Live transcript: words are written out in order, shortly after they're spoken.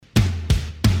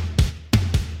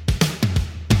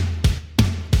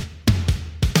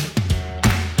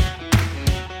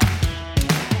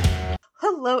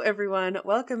everyone.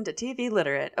 Welcome to TV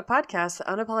Literate, a podcast that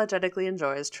unapologetically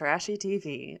enjoys trashy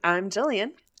TV. I'm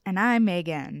Jillian. And I'm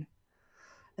Megan.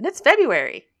 And it's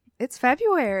February. It's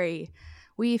February.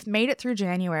 We've made it through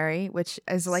January, which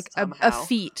is like a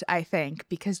feat, I think,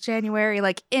 because January,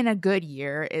 like in a good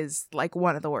year, is like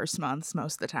one of the worst months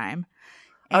most of the time.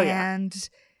 And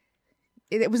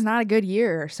it was not a good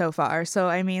year so far. So,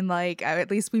 I mean, like,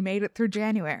 at least we made it through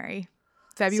January.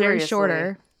 February's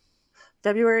shorter.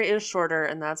 February is shorter,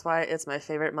 and that's why it's my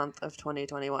favorite month of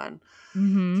 2021.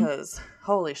 Because,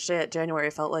 holy shit, January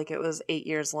felt like it was 8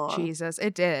 years long. Jesus,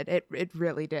 it did. It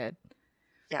really did.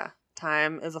 Yeah.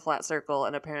 Time is a flat circle,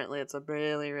 and apparently it's a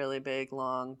really, really big,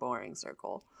 long, boring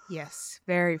circle. Yes,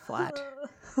 very flat.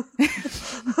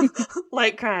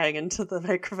 Like crying into the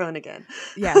microphone again.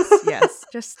 Yes.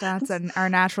 Just that's our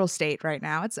natural state right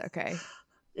now. It's okay.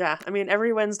 Yeah, I mean,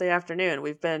 every Wednesday afternoon,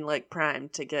 we've been, like,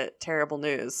 primed to get terrible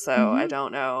news, so I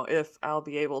don't know if I'll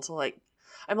be able to, like...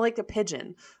 I'm like a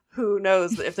pigeon who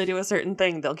knows that if they do a certain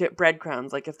thing, they'll get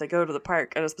breadcrumbs, like if they go to the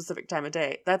park at a specific time of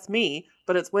day. That's me,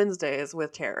 but it's Wednesdays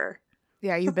with terror.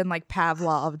 Yeah, you've been, like,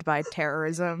 Pavloved by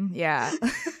terrorism. Yeah.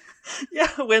 Yeah,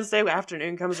 Wednesday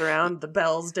afternoon comes around, the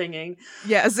bell's dinging.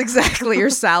 Yes, exactly. You're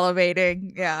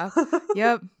salivating. Yeah.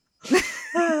 Yep.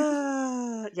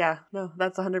 Yeah, no,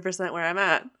 that's 100% where I'm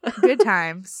at. Good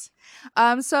times.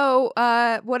 So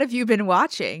what have you been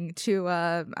watching to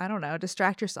I don't know,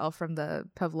 distract yourself from the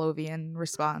Pavlovian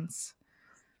response?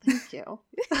 Thank you.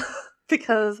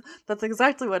 Because that's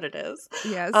exactly what it is.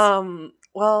 Yes.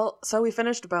 Well, so we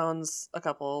finished Bones a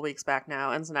couple weeks back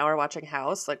now, and so now we're watching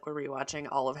House. Like, we're rewatching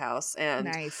all of House. And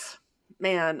nice.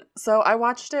 Man, so I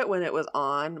watched it when it was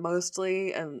on,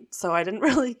 mostly, and so I didn't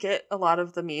really get a lot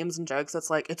of the memes and jokes. It's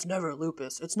like, it's never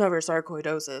lupus, it's never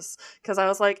sarcoidosis, because I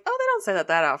was like, oh, they don't say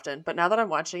that often. But now that I'm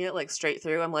watching it, like, straight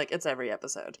through, I'm like, it's every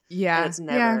episode. Yeah. And it's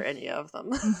never any of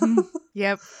them.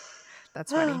 Yep.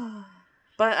 That's funny.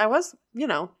 But I was,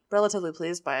 relatively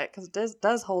pleased by it, because it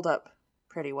does hold up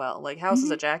pretty well. Like, House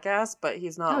is a jackass, but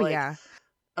he's not,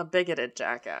 a bigoted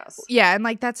jackass. Yeah, and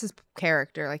like that's his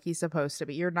character. Like, he's supposed to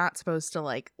be. You're not supposed to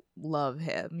like love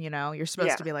him, You're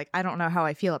supposed to be like, I don't know how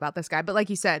I feel about this guy. But like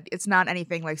you said, it's not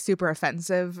anything like super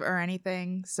offensive or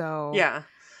anything. So Yeah,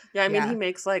 I mean, he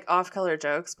makes like off-color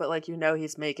jokes, but like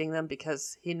he's making them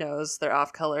because he knows they're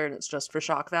off-color and it's just for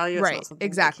shock value. It's not something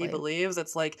exactly. he believes.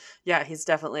 It's like, yeah, he's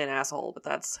definitely an asshole, but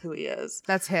that's who he is.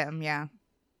 That's him, yeah.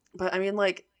 But I mean,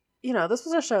 like, this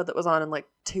was a show that was on in like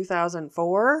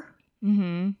 2004.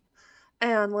 And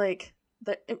like,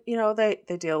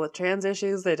 they deal with trans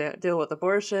issues, they deal with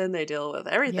abortion, they deal with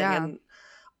everything. Yeah. And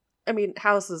I mean,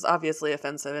 House is obviously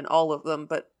offensive in all of them,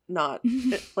 but not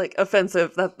like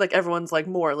offensive that like everyone's like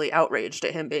morally outraged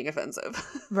at him being offensive.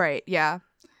 Right. Yeah.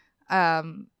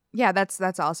 Yeah,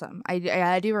 that's awesome.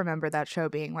 I do remember that show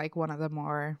being like one of the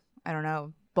more, I don't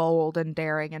know, bold and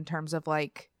daring in terms of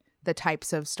like the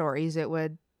types of stories it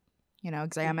would,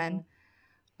 examine.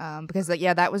 Because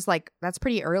that was like, that's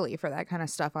pretty early for that kind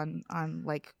of stuff on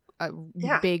like a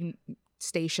big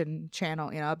station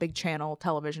channel, a big channel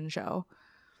television show.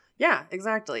 Yeah,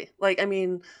 exactly. Like, I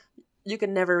mean, you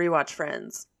can never rewatch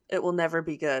Friends. It will never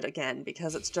be good again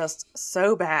because it's just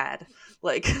so bad.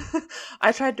 Like,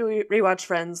 I tried to rewatch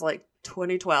Friends like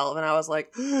 2012 and I was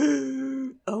like,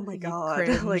 oh my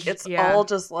God. Like, it's all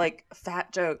just like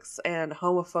fat jokes and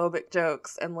homophobic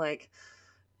jokes and like,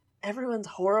 everyone's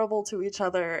horrible to each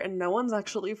other and no one's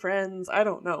actually friends. I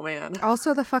don't know, man.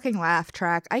 Also, the fucking laugh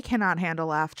track. I cannot handle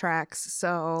laugh tracks,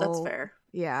 so... That's fair.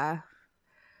 Yeah.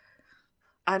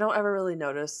 I don't ever really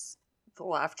notice the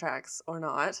laugh tracks or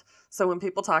not. So when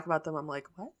people talk about them, I'm like,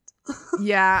 what?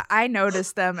 Yeah, I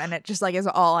notice them and it just like is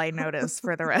all I notice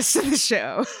for the rest of the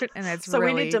show. And it's so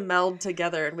really... we need to meld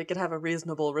together and we could have a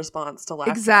reasonable response to laugh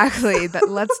exactly.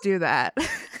 Let's do that.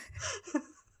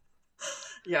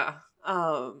 Yeah.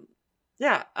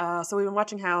 So we've been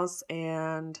watching House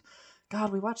and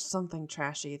God, we watched something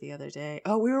trashy the other day.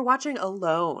 Oh, we were watching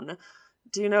Alone.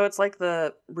 Do you know it's like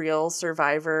the real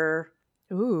survival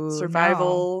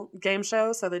game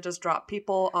show? So they just drop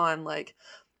people on like,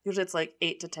 usually it's like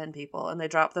 8 to 10 people and they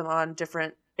drop them on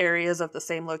different areas of the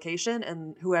same location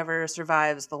and whoever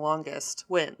survives the longest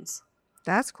wins.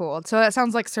 That's cool. So that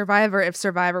sounds like Survivor if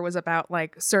Survivor was about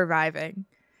like surviving.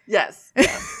 Yes.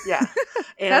 Yeah.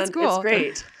 And that's cool. It's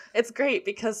great. It's great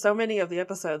because so many of the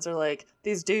episodes are like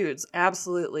these dudes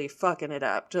absolutely fucking it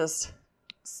up. Just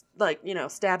like,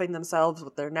 stabbing themselves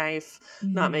with their knife,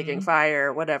 not making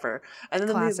fire, whatever. And then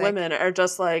Classic. these women are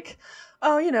just like,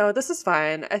 oh, this is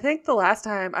fine. I think the last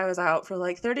time I was out for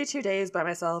like 32 days by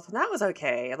myself, and that was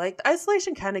okay. Like, the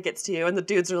isolation kind of gets to you, and the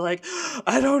dudes are like,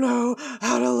 I don't know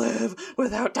how to live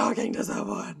without talking to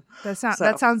someone. That sounds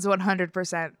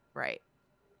 100% right.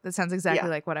 That sounds exactly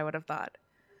like what I would have thought.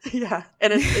 Yeah,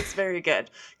 and it's very good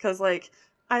because, like,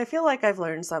 I feel like I've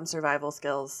learned some survival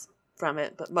skills from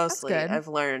it, but mostly I've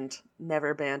learned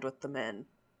never band with the men.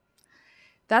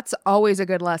 That's always a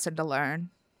good lesson to learn.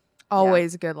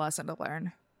 Always a good lesson to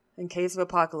learn. In case of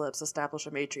apocalypse, establish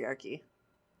a matriarchy.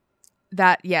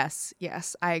 Yes,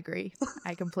 I agree.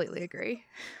 I completely agree.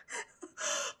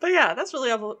 But yeah, that's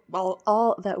really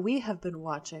all that we have been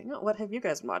watching. What have you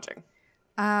guys been watching?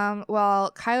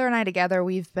 Well, Kyler and I together,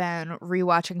 we've been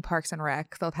rewatching Parks and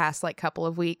Rec the past like couple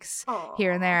of weeks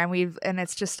here and there, and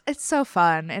it's so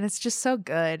fun and it's just so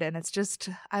good, and I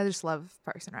just love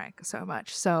Parks and Rec so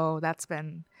much. So that's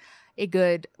been a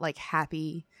good, like,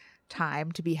 happy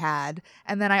time to be had.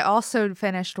 And then I also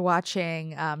finished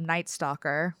watching Night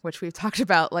Stalker, which we've talked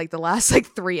about like the last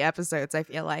like 3 episodes, I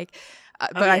feel like.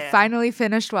 But I finally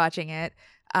finished watching it.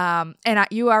 And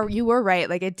you were right.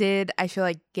 Like, it did, I feel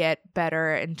like, get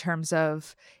better in terms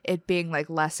of it being like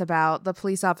less about the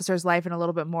police officer's life and a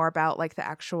little bit more about like the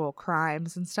actual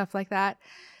crimes and stuff like that.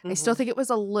 I still think it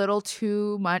was a little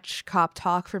too much cop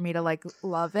talk for me to like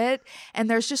love it. And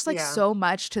there's just like so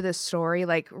much to this story.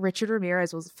 Like, Richard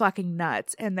Ramirez was fucking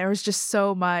nuts, and there was just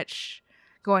so much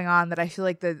going on that I feel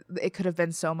like it could have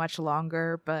been so much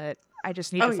longer, but I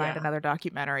just need to find another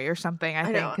documentary or something. I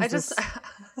think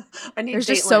I need there's Dateline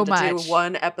just so to much. do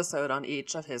one episode on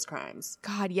each of his crimes.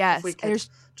 God, yes. If we could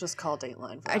just call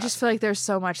Dateline. I just feel like there's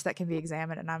so much that can be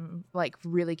examined, and I'm like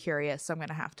really curious. So I'm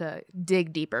gonna have to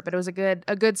dig deeper. But it was a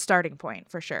good starting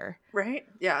point for sure. Right?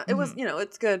 Yeah, it was.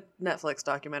 It's good Netflix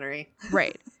documentary.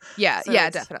 Right. Yeah. So yeah.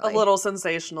 it's Definitely. A little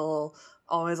sensational,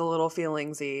 always a little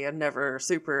feelingsy, and never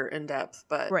super in depth.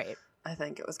 But right. I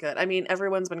think it was good. I mean,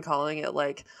 everyone's been calling it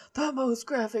like the most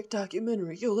graphic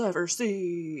documentary you'll ever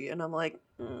see, and I'm like,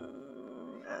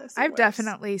 I've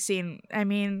definitely seen. I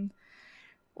mean,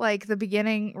 like the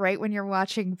beginning, right when you're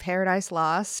watching Paradise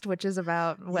Lost, which is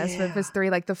about West Memphis 3.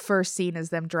 Like, the first scene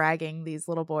is them dragging these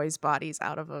little boys' bodies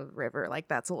out of a river. Like,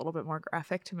 that's a little bit more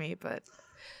graphic to me, but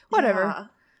whatever.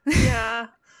 Yeah.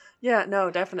 Yeah, no,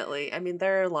 definitely. I mean,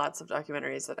 there are lots of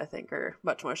documentaries that I think are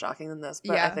much more shocking than this,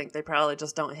 but I think they probably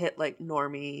just don't hit like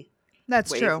normie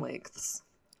wavelengths. True.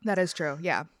 That is true.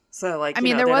 Yeah. So like, I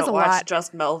mean, there was a lot.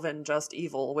 Just Melvin, Just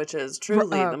Evil, which is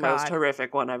truly the most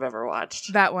horrific one I've ever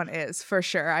watched. That one is for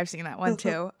sure. I've seen that one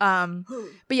too. But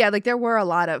yeah, like there were a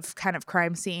lot of kind of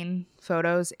crime scene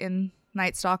photos in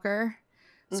Night Stalker,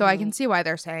 so I can see why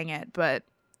they're saying it, but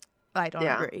I don't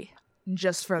agree.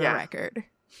 Just for the record.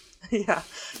 Yeah,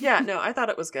 no, I thought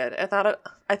it was good.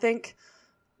 I think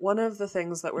one of the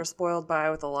things that we're spoiled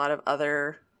by with a lot of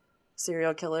other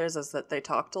serial killers is that they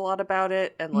talked a lot about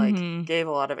it and like gave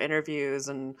a lot of interviews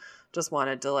and just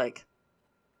wanted to like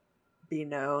be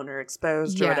known or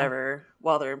exposed or whatever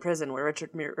while they're in prison, where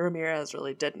Richard Ramirez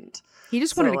really didn't. He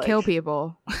just wanted to kill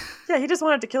people. Yeah, he just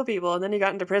wanted to kill people, and then he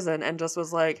got into prison and just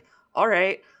was like, all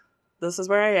right, this is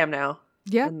where I am now.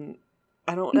 Yeah. And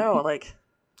I don't know, like,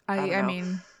 I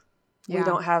mean... We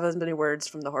don't have as many words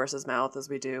from the horse's mouth as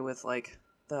we do with, like,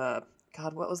 God,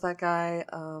 what was that guy?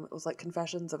 It was, like,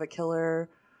 Confessions of a Killer.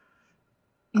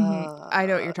 I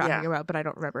know what you're talking about, but I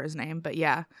don't remember his name. But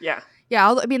yeah.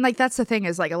 Yeah, I mean, like, that's the thing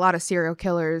is, like, a lot of serial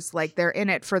killers, like, they're in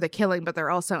it for the killing, but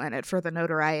they're also in it for the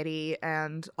notoriety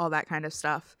and all that kind of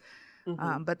stuff.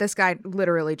 But this guy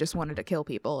literally just wanted to kill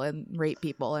people and rape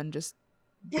people and just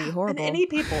be horrible. And any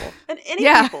people.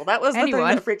 People. That was the thing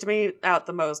that freaked me out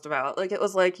the most about. Like, it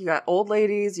was like, you got old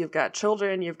ladies, you've got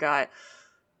children, you've got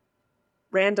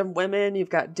random women,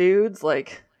 you've got dudes,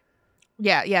 like...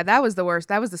 Yeah, that was the worst.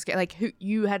 That was the scare. Like,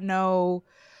 you had no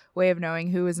way of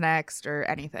knowing who was next or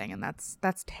anything, and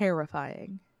that's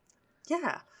terrifying.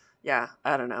 Yeah,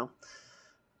 I don't know.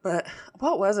 But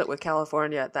what was it with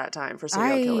California at that time for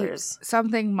serial killers?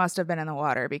 Something must have been in the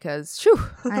water because,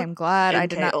 I am glad I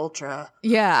did not. Ultra.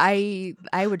 Yeah, I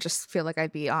would just feel like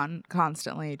I'd be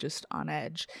constantly just on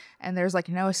edge, and there's like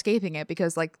no escaping it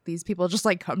because like these people just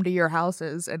like come to your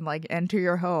houses and like enter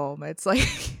your home. It's like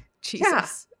Jesus. Yeah.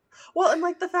 Well, and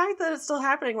like the fact that it's still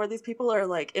happening where these people are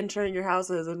like entering your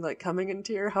houses and like coming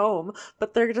into your home,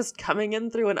 but they're just coming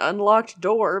in through an unlocked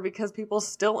door because people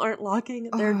still aren't locking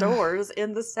their doors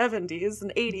in the 70s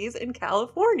and 80s in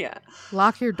California.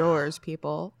 Lock your doors,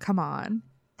 people. Come on.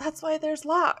 That's why there's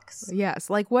locks. Yes.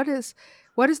 Like, what is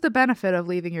the benefit of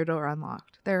leaving your door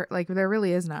unlocked? There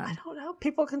really is none. I don't know.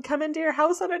 People can come into your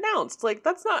house unannounced. Like,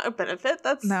 that's not a benefit.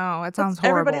 No, it sounds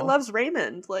horrible. Everybody loves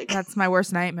Raymond. Like, that's my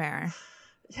worst nightmare.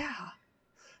 Yeah.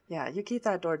 Yeah, you keep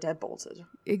that door deadbolted.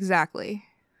 Exactly.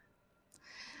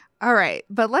 All right,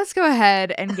 but let's go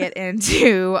ahead and get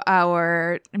into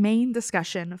our main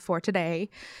discussion for today.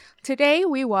 Today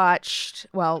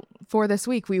for this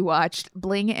week, we watched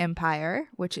Bling Empire,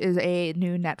 which is a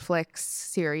new Netflix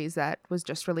series that was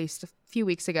just released a few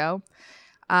weeks ago,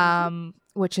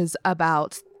 which is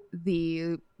about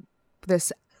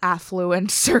this affluent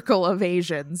circle of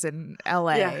Asians in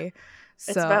LA. Yeah.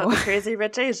 It's about the crazy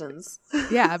rich Asians.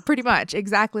 Yeah, pretty much.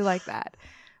 Exactly like that.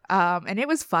 And it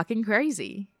was fucking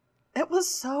crazy. It was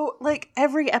so, like,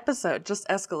 every episode just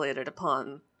escalated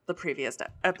upon the previous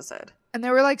episode. And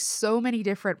there were, like, so many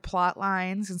different plot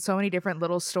lines and so many different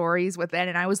little stories within,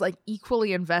 and I was, like,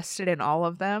 equally invested in all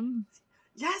of them.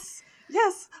 Yes.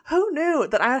 Yes. Who knew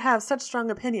that I would have such strong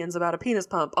opinions about a penis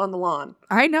pump on the lawn?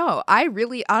 I know. I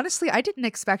really, honestly, I didn't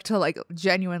expect to, like,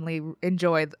 genuinely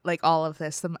enjoy, like, all of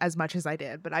this as much as I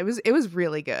did, but it was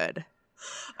really good.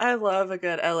 I love a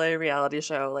good LA reality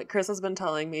show. Like, Chris has been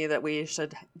telling me that we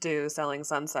should do Selling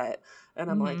Sunset, and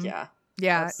I'm like, yeah,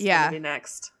 that's gonna be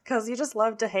next, because you just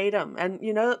love to hate them, and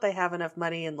you know that they have enough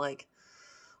money and like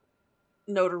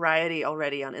notoriety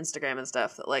already on Instagram and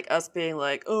stuff that, like, us being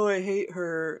like, oh, I hate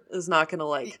her is not gonna,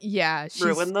 like,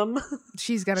 ruin them.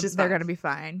 They're gonna be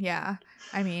fine. Yeah,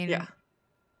 I mean,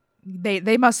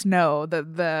 they must know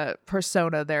the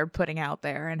persona they're putting out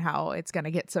there and how it's gonna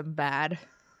get some bad.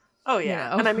 Oh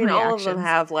yeah, and I mean, all of them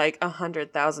have like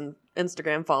 100,000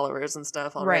 Instagram followers and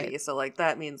stuff already, so like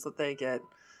that means that they get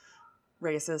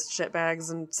racist shitbags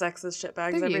and sexist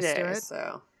shitbags every day.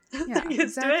 So they're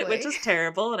used to it, which is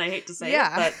terrible, and I hate to say it,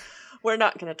 but we're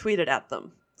not going to tweet it at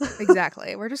them.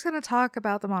 Exactly. We're just going to talk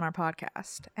about them on our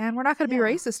podcast, and we're not going to be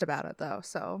racist about it, though.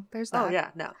 So there's that. Oh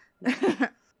yeah, no.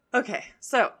 Okay,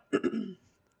 so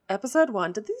episode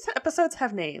 1. Did these episodes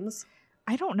have names?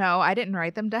 I don't know. I didn't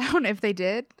write them down. If they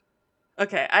did.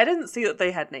 Okay, I didn't see that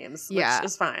they had names, which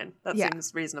is fine. That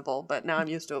seems reasonable, but now I'm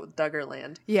used to it with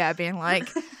Duggarland. Yeah, being like,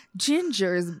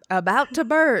 Ginger's about to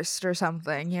burst or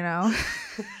something, you know?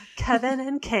 Kevin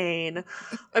and Kane.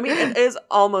 I mean, it is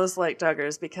almost like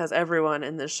Duggars because everyone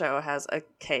in this show has a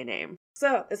K name.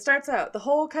 So it starts out, the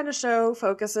whole kind of show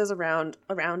focuses around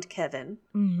Kevin,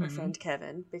 our friend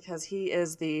Kevin, because he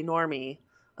is the normie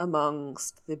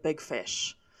amongst the big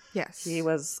fish. Yes. He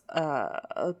was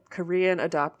a Korean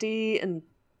adoptee in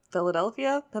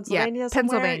Philadelphia, Pennsylvania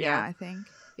somewhere. Pennsylvania, I think.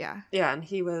 Yeah. Yeah, and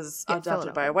he was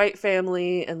adopted by a white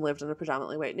family and lived in a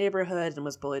predominantly white neighborhood and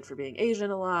was bullied for being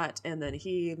Asian a lot. And then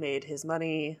he made his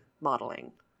money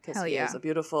modeling because he is a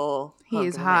beautiful He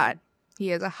is hot. He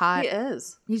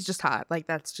is. He's just hot. Like,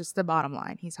 that's just the bottom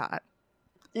line. He's hot.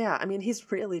 Yeah, I mean,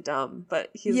 he's really dumb, but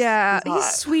he's he's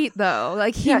sweet, though.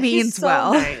 Like, he means he's so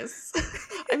well. Nice.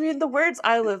 I mean, the words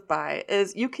I live by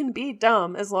is you can be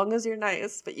dumb as long as you're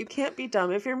nice, but you can't be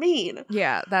dumb if you're mean.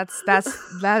 Yeah, that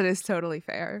is totally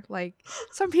fair. Like,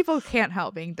 some people can't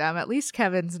help being dumb. At least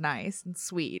Kevin's nice and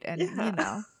sweet, and you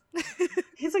know.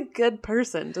 He's a good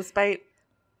person, despite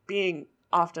being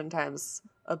oftentimes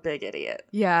a big idiot.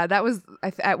 Yeah, that was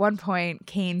at one point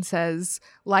Kane says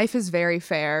life is very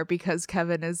fair because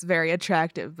Kevin is very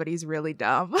attractive, but he's really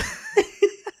dumb.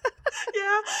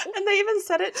 Yeah, and they even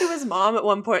said it to his mom at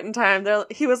one point in time.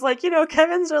 He was like, you know,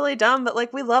 Kevin's really dumb, but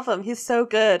like we love him. He's so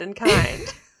good and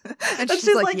kind. and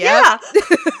she's like, yeah.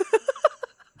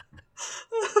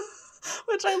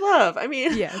 Which I love. I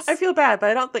mean, yes. I feel bad, but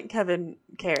I don't think Kevin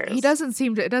cares. It doesn't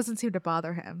seem to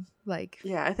bother him. Like,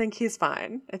 yeah, I think he's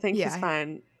fine. I think he's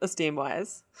fine esteem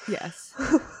wise. Yes.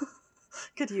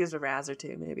 Could use a razz or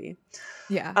two, maybe.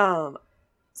 Yeah.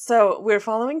 So we're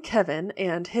following Kevin,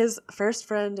 and his first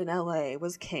friend in LA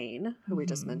was Kane, who we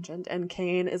just mentioned. And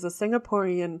Kane is a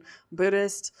Singaporean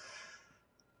Buddhist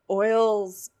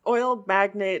oil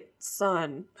magnate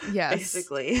son. Yes.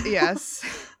 Basically. Yes.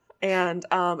 And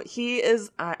he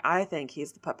is, I think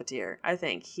he's the puppeteer. I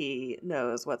think he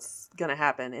knows what's going to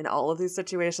happen in all of these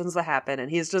situations that happen.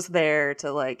 And he's just there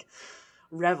to like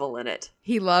revel in it.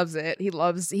 He loves it. He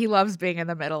loves being in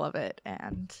the middle of it.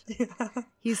 And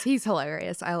he's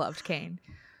hilarious. I loved Kane.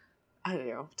 I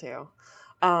do too.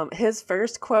 His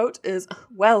first quote is,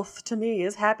 "Wealth to me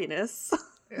is happiness."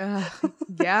 Yeah,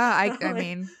 I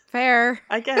mean, fair.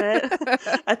 I get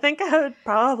it. I think I would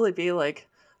probably be like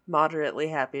moderately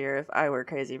happier if I were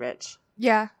crazy rich.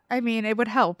 Yeah, I mean, it would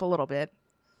help a little bit.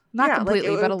 Not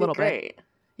completely, but a little bit.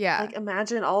 Yeah. Like,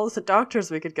 imagine all of the doctors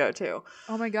we could go to.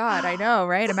 Oh my God, I know,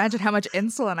 right? Imagine how much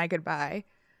insulin I could buy.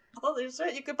 Holy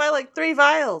shit, you could buy like 3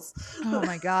 vials. Oh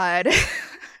my god.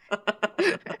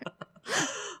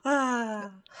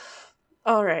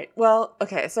 All right. Well,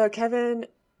 okay. So Kevin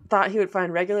thought he would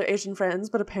find regular Asian friends,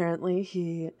 but apparently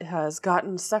he has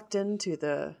gotten sucked into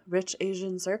the rich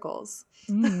Asian circles.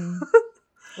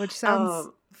 Which sounds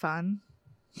fun.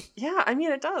 Yeah, I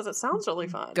mean it does. It sounds really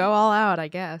fun. Go all out, I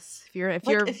guess.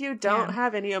 If you don't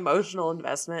have any emotional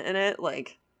investment in it,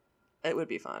 like it would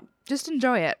be fun. Just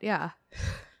enjoy it. Yeah.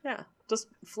 Yeah. Just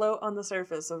float on the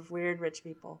surface of weird rich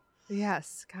people.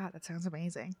 Yes. God, that sounds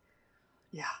amazing.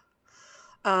 Yeah.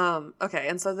 Okay,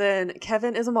 and so then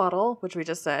Kevin is a model, which we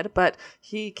just said, but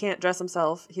he can't dress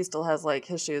himself. He still has like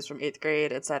his shoes from 8th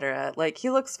grade, etc. Like he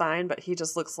looks fine, but he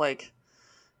just looks like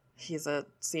he's a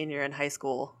senior in high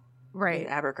school. Right. In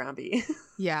Abercrombie.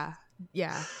 Yeah.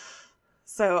 Yeah.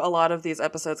 So a lot of these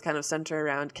episodes kind of center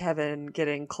around Kevin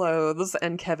getting clothes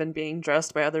and Kevin being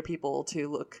dressed by other people to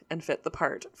look and fit the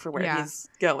part for where he's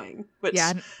going, which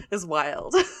is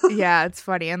wild. Yeah, it's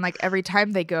funny. And like every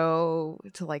time they go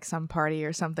to like some party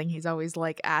or something, he's always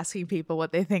like asking people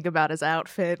what they think about his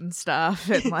outfit and stuff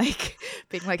and like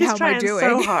being like, how am I doing?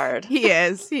 So hard. He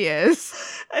is.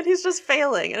 And he's just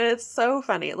failing. And it's so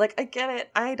funny. Like, I get it.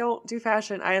 I don't do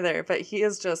fashion either, but he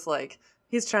is just like,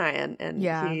 he's trying and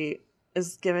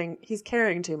he's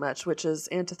caring too much, which is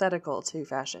antithetical to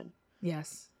fashion.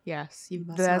 Yes. You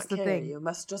must that's not the care. thing. You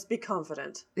must just be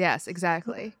confident. Yes,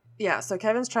 exactly. Yeah, so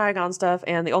Kevin's trying on stuff,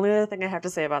 and the only other thing I have to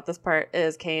say about this part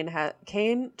is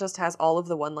Kane just has all of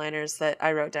the one-liners that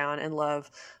I wrote down and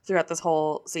love throughout this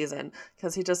whole season,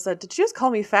 because he just said, "Did you just call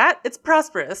me fat? It's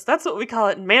prosperous. That's what we call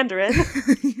it in Mandarin."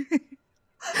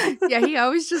 Yeah, he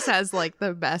always just has like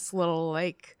the best little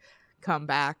like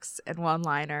comebacks and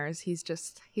one-liners.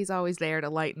 He's always there to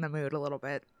lighten the mood a little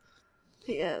bit.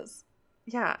 He is.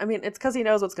 Yeah, I mean, it's because he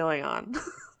knows what's going on.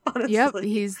 Honestly. Yep,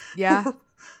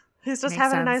 he's just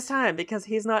having a nice time because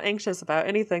he's not anxious about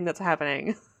anything that's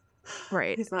happening.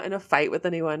 Right. He's not in a fight with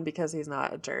anyone because he's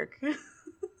not a jerk.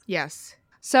 Yes.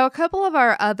 So a couple of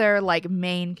our other like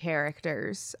main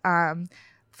characters.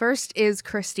 First is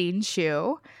Christine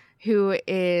Chu, who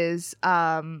is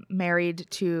married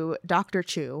to Dr.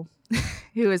 Chu,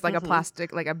 who is like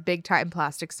a big time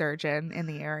plastic surgeon in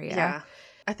the area. Yeah.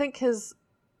 I think his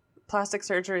plastic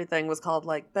surgery thing was called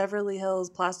like Beverly Hills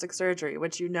Plastic Surgery,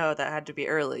 which that had to be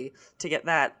early to get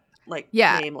that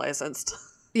name licensed.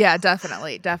 Yeah,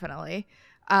 definitely.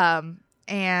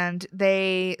 And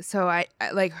I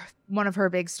like one of her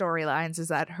big storylines is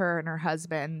that her and her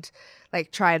husband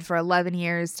like tried for 11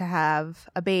 years to have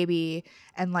a baby,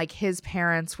 and like his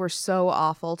parents were so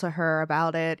awful to her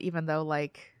about it, even though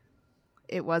like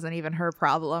it wasn't even her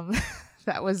problem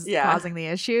that was causing the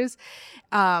issues.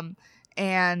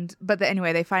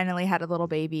 Anyway, they finally had a little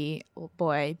baby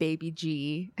boy, baby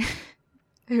G,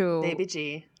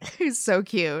 who's so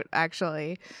cute,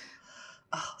 actually.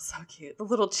 Oh, so cute. The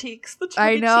little cheeks. The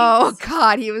I know. Cheeks.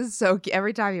 God, he was so cute.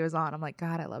 Every time he was on, I'm like,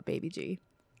 God, I love baby G.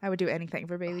 I would do anything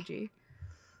for baby G.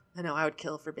 I know. I would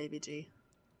kill for baby G.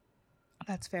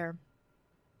 That's fair.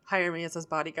 Hire me as his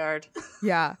bodyguard.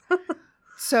 Yeah.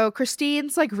 So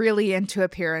Christine's like really into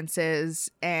appearances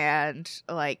and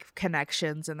like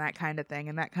connections and that kind of thing.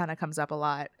 And that kind of comes up a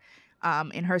lot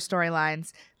in her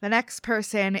storylines. The next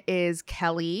person is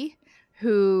Kelly,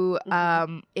 who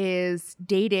is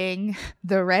dating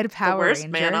the Red Power Ranger. The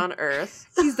worst man on earth.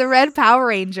 He's the Red Power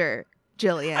Ranger,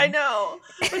 Jillian. I know,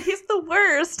 but he's the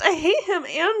worst. I hate him,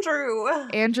 Andrew.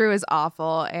 Andrew is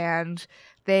awful, and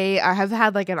they have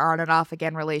had like an on and off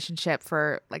again relationship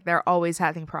for like they're always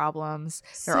having problems.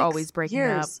 They're always breaking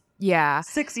up. Yeah.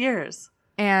 6 years.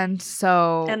 And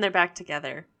they're back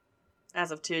together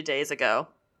as of 2 days ago.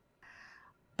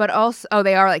 But also,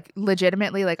 they are like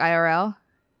legitimately like IRL?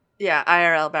 Yeah,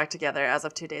 IRL back together as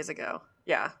of 2 days ago.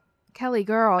 Yeah. Kelly,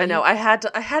 girl. I know. I had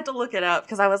to look it up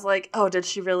because I was like, oh, did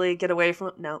she really get away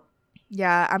from? No.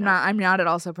 Yeah, I'm not at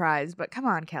all surprised. But come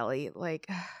on, Kelly. Like,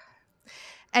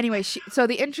 anyway,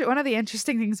 one of the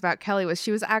interesting things about Kelly was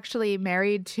she was actually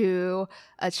married to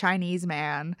a Chinese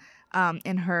man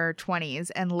in her 20s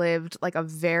and lived like a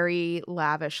very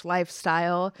lavish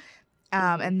lifestyle.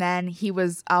 And then he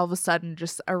was all of a sudden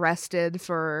just arrested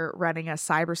for running a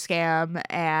cyber scam,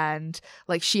 and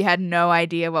like she had no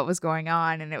idea what was going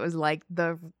on, and it was like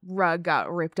the rug got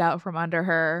ripped out from under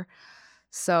her.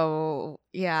 So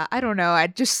yeah, I don't know.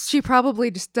 She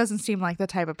probably just doesn't seem like the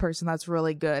type of person that's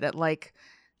really good at like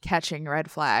catching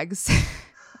red flags.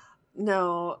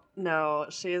 No,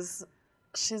 she's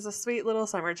a sweet little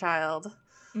summer child.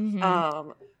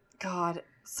 Mm-hmm. God.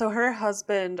 So her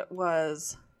husband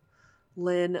was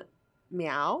Lin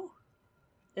Miao.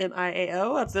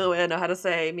 Miao. That's the only way I know how to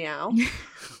say meow.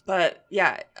 But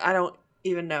yeah, I don't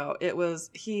even know. It was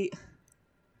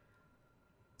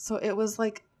So it was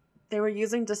like they were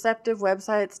using deceptive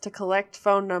websites to collect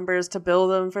phone numbers to bill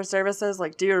them for services.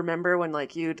 Like, do you remember when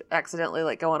like you'd accidentally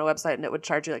like go on a website and it would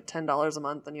charge you like $10 a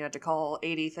month and you had to call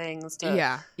 80 things to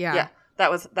Yeah. that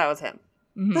was him.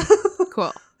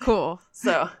 Cool.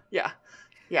 So yeah,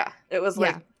 it was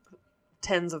like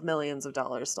tens of millions of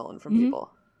dollars stolen from people.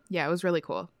 Yeah, it was really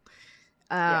cool.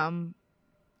 But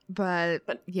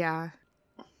yeah,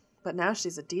 but now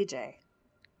she's a DJ.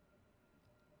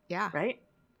 Yeah, right?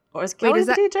 Or is Kelly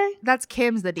the DJ? That's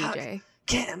Kim's the DJ.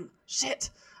 Kim, shit,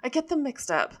 I get them mixed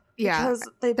up. Yeah, because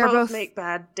they both make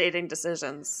bad dating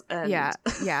decisions. And yeah.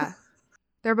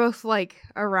 They're both like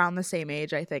around the same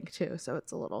age, I think, too. So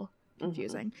it's a little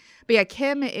confusing. But yeah,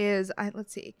 Kim is.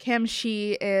 Let's see. Kim,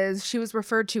 she was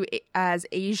referred to as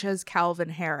Asia's Calvin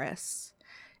Harris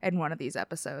in one of these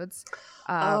episodes.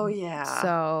 Oh yeah.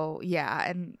 So yeah,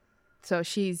 and so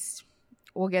she's.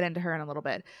 We'll get into her in a little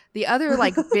bit. The other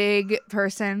like big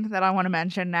person that I want to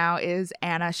mention now is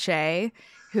Anna Shea,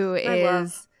 who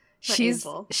is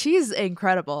she's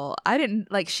incredible. I don't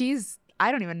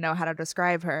even know how to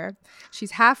describe her.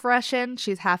 She's half Russian,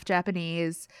 she's half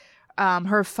Japanese.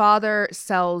 Her father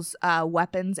sells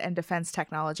weapons and defense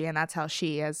technology, and that's how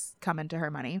she has come into her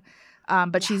money.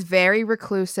 But she's very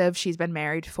reclusive. She's been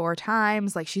married 4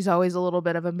 times. Like, she's always a little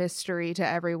bit of a mystery to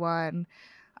everyone.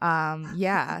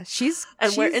 We're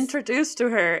introduced to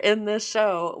her in this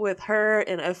show with her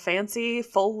in a fancy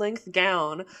full-length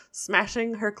gown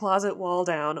smashing her closet wall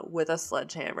down with a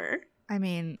sledgehammer. I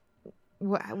mean,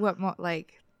 what more,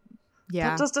 like, yeah,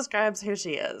 that just describes who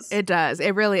she is. It does.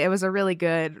 It was a really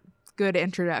good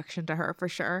introduction to her for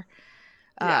sure.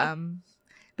 But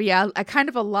yeah,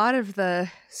 a lot of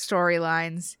the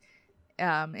storylines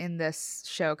in this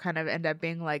show kind of end up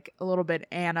being like a little bit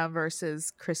Anna versus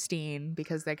Christine,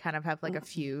 because they kind of have like a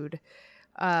feud.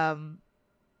 So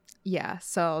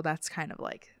that's kind of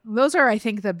like, those are, I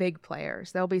think, the big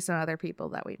players. There'll be some other people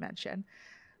that we mention.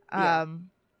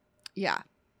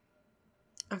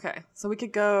 Okay, so we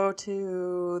could go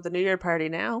to the New Year party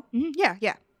now. Yeah.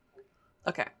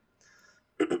 Okay.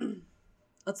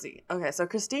 Let's see. Okay, so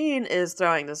Christine is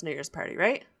throwing this New Year's party,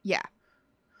 right? Yeah.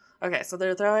 Okay, so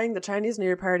they're throwing the Chinese New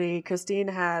Year party. Christine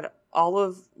had all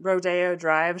of Rodeo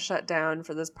Drive shut down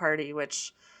for this party,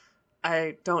 which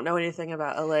I don't know anything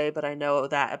about LA, but I know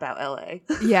that about LA.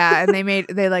 Yeah, and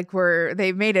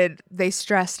they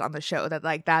stressed on the show that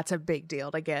like that's a big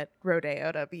deal to get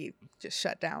Rodeo to be just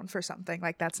shut down for something.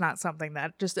 Like, that's not something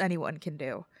that just anyone can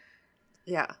do.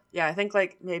 Yeah, I think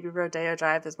like maybe Rodeo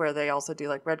Drive is where they also do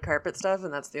like red carpet stuff,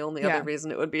 and that's the only other reason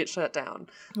it would be shut down.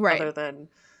 Right. Other than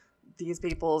these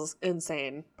people's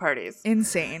insane parties.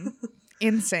 Insane.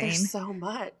 There's so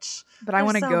much. But I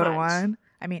want to go to one.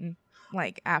 I mean,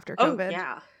 like, after COVID. Oh,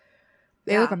 yeah.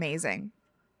 They look amazing.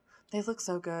 They look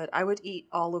so good. I would eat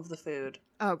all of the food.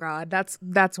 Oh, God.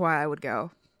 That's why I would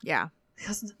go. Yeah.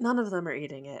 Because none of them are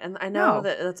eating it. And I know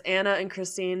that it's Anna and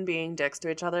Christine being dicks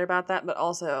to each other about that, but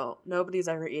also nobody's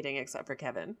ever eating except for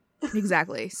Kevin.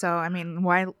 Exactly. So, I mean,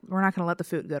 we're not going to let the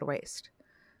food go to waste.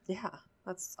 Yeah.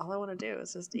 That's all I want to do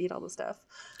is just eat all the stuff.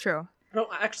 True. I don't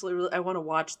actually I want to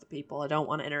watch the people. I don't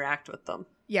want to interact with them.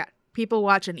 Yeah. People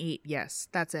watch and eat. Yes.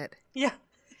 That's it. Yeah.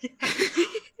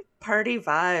 Party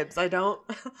vibes. I don't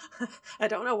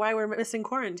know why we're missing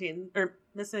quarantine or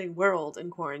missing World in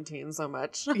quarantine so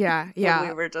much. Yeah. When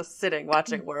we were just sitting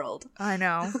watching World. I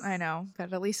know.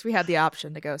 But at least we had the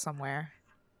option to go somewhere.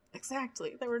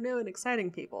 Exactly. There were new and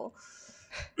exciting people.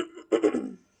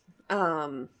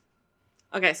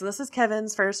 Okay, so this is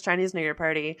Kevin's first Chinese New Year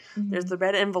party. There's the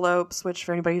red envelopes, which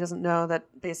for anybody who doesn't know, that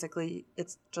basically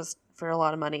it's just for a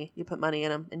lot of money. You put money in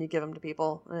them and you give them to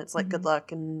people, and it's like good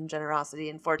luck and generosity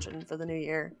and fortune for the new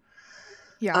year.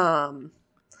 Yeah.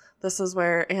 This is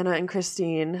where Anna and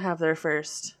Christine have their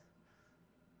first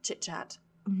chit chat.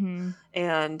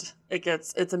 And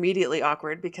it's immediately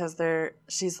awkward because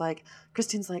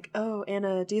Christine's like, oh,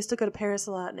 Anna, do you still go to Paris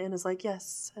a lot? And Anna's like,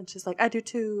 yes. And she's like, I do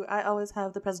too. I always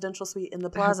have the presidential suite in the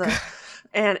plaza.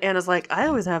 And Anna's like, I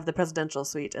always have the presidential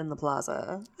suite in the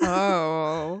plaza.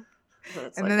 Oh.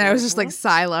 And then there was just like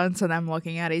silence and them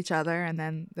looking at each other, and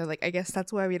then they're like, I guess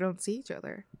that's why we don't see each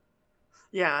other.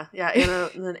 Yeah. Anna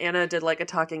and then Anna did like a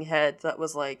talking head that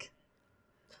was like,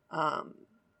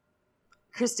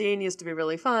 Christine used to be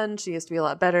really fun. She used to be a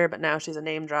lot better, but now she's a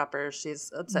name dropper.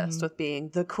 She's obsessed with being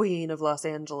the queen of Los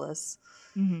Angeles,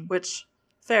 which,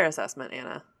 fair assessment,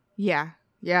 Anna. Yeah,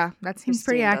 that seems Christine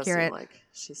pretty accurate. Seem like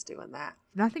she's doing that.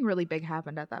 Nothing really big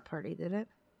happened at that party, did it?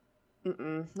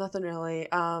 Nothing really.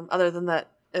 Other than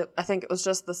that, I think it was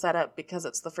just the setup because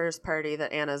it's the first party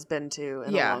that Anna's been to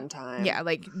in a long time. Yeah,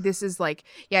 like this is like,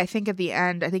 I think at the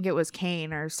end, I think it was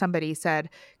Kane or somebody said,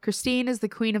 Christine is the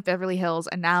queen of Beverly Hills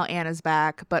and now Anna's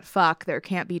back, but fuck, there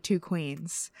can't be two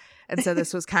queens. And so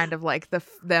this was kind of like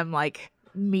them like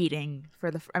meeting for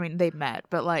I mean, they met,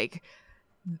 but like,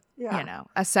 you know,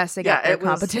 assessing up their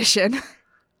competition.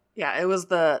 It was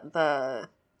the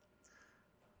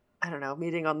I don't know,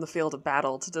 meeting on the field of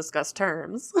battle to discuss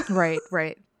terms. Right.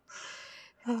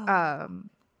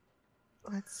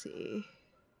 Let's see.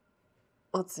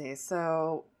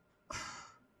 So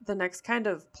the next kind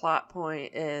of plot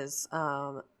point is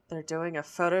they're doing a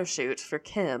photo shoot for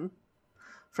Kim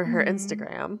for her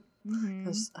Instagram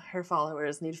because her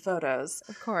followers need photos.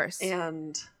 Of course.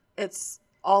 And it's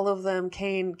all of them,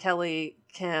 Kane, Kelly,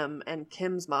 Kim, and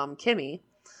Kim's mom, Kimmy.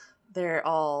 They're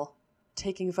all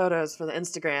taking photos for the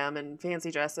Instagram in fancy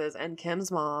dresses, and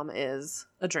Kim's mom is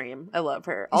a dream. I love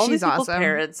her. All these people's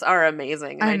parents are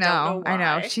amazing. And I know.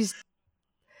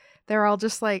 They're all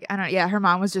just like, I don't. Yeah, her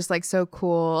mom was just like so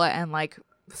cool and like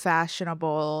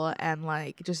fashionable and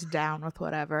like just down with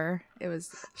whatever.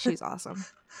 She's awesome.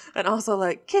 And also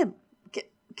like, Kim, get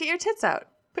your tits out.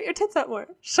 Put your tits out more.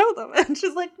 Show them. And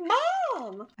she's like,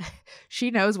 Mom.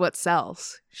 She knows what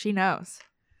sells. She knows.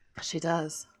 She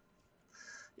does.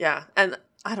 Yeah, and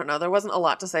I don't know, there wasn't a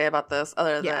lot to say about this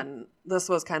other than this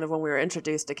was kind of when we were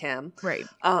introduced to Kim. Right.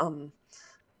 At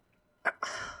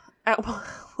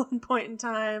one point in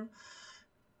time,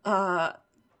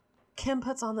 Kim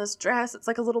puts on this dress. It's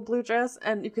like a little blue dress,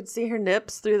 and you could see her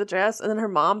nips through the dress, and then her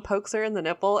mom pokes her in the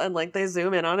nipple, and like they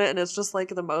zoom in on it, and it's just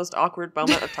like the most awkward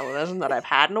moment of television that I've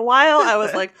had in a while. I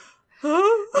was like,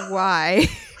 huh? Why?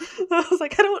 I was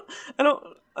like, I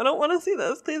don't want to see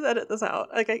this. Please edit this out.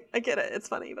 Like, I get it. It's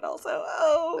funny, but also,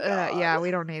 God. Yeah,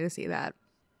 we don't need to see that.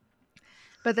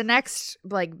 But the next,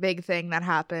 like, big thing that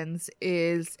happens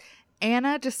is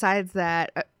Anna decides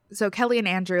that... so Kelly and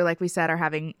Andrew, like we said, are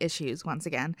having issues once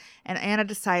again. And Anna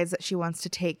decides that she wants to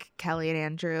take Kelly and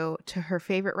Andrew to her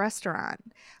favorite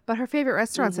restaurant. But her favorite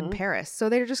restaurant's in Paris. So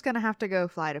they're just going to have to go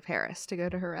fly to Paris to go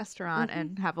to her restaurant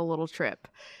and have a little trip.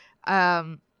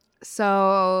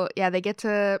 So, yeah, they get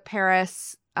to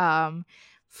Paris...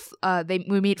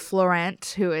 we meet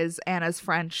Florent, who is Anna's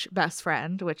French best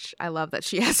friend, which I love that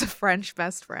she has a French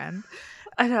best friend.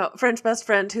 I know, French best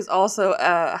friend who's also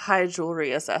a high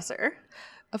jewelry assessor.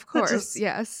 Of course,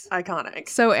 yes. Iconic.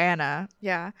 So Anna,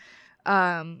 yeah.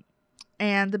 And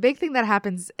the big thing that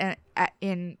happens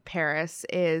in Paris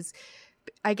is,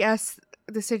 I guess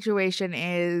the situation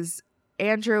is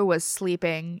Andrew was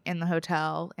sleeping in the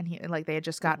hotel, and they had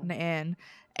just gotten in.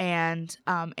 And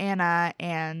Anna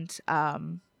and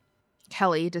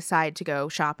Kelly decide to go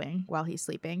shopping while he's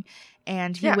sleeping,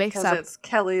 and he wakes up. It's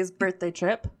Kelly's birthday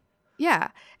trip. Yeah,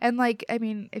 and like, I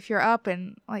mean, if you're up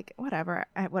and like whatever,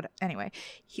 anyway,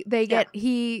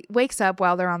 he wakes up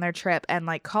while they're on their trip and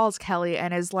like calls Kelly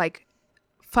and is like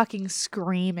fucking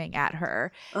screaming at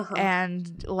her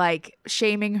and like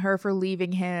shaming her for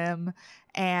leaving him.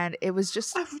 And it was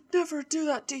just... I would never do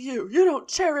that to you. You don't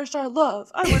cherish our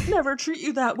love. I would never treat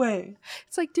you that way.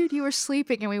 It's like, dude, you were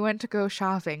sleeping and we went to go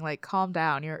shopping. Like, calm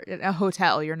down. You're in a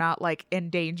hotel. You're not, like,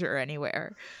 in danger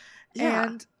anywhere.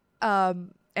 Yeah.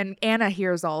 And Anna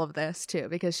hears all of this, too,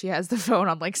 because she has the phone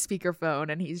on, like,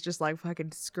 speakerphone, and he's just, like,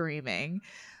 fucking screaming.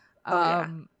 Oh,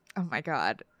 my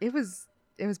God. It was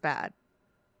bad.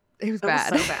 It was bad. It was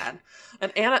so bad.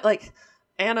 And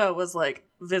Anna was, like,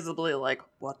 visibly like,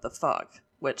 what the fuck?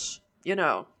 Which,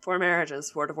 4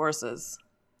 marriages, 4 divorces.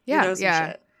 Yeah,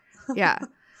 shit. Yeah.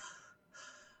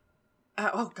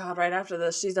 Oh, God, right after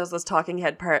this, she does this talking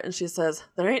head part, and she says,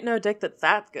 there ain't no dick that's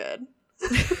that good.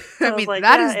 I mean,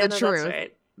 that is the truth.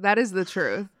 Right. That is the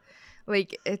truth.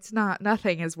 Like, it's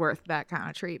nothing is worth that kind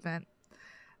of treatment.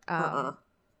 Yeah.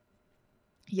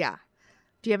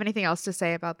 Do you have anything else to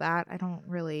say about that? I don't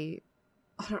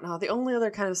know. The only other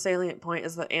kind of salient point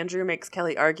is that Andrew makes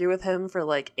Kelly argue with him for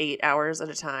like 8 hours at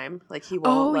a time. Like he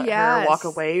won't let her walk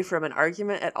away from an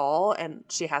argument at all, and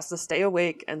she has to stay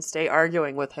awake and stay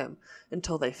arguing with him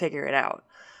until they figure it out.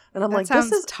 And I'm like,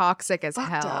 this is toxic as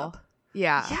hell. Up.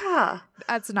 Yeah. Yeah.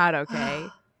 That's not okay.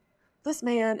 This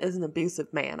man is an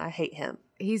abusive man. I hate him.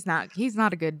 He's not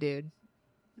a good dude.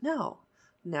 No.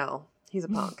 He's a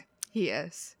punk. He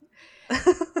is.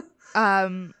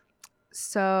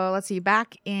 So let's see,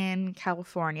 back in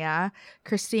California,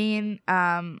 Christine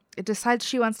decides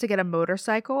she wants to get a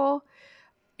motorcycle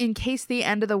in case the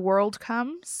end of the world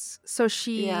comes. So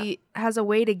she has a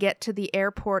way to get to the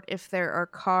airport if there are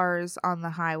cars on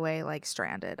the highway like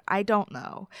stranded. I don't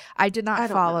know. I did not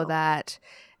follow that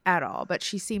at all, but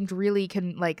she seemed really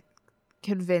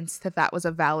convinced that that was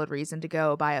a valid reason to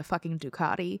go buy a fucking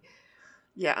Ducati.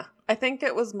 Yeah. I think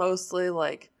it was mostly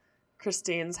like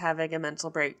Christine's having a mental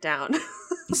breakdown.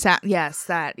 Yes,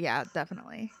 that, yeah,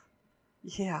 definitely.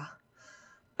 Yeah.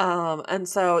 And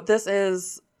so this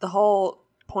is the whole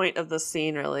point of the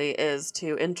scene really is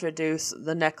to introduce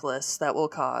the necklace that will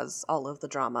cause all of the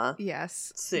drama.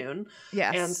 Yes. Soon.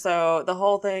 Yes. And so the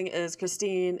whole thing is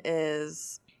Christine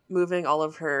is moving all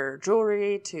of her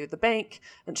jewelry to the bank,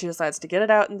 and she decides to get it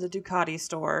out in the Ducati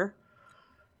store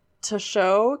to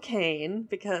show Kane,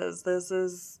 because this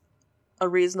is a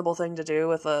reasonable thing to do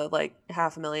with a like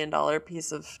 $500,000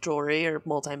 piece of jewelry or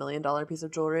multi-million-dollar piece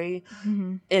of jewelry.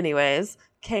 Mm-hmm. Anyways,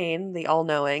 Kane, the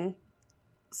all-knowing,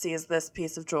 sees this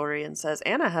piece of jewelry and says,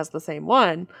 Anna has the same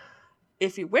one.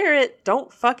 If you wear it,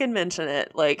 don't fucking mention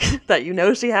it. Like, that you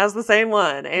know she has the same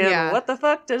one. And what the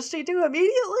fuck does she do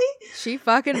immediately? She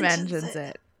fucking mentions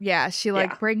it. Yeah, she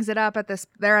like brings it up at this,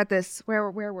 they're at this,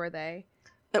 where were they?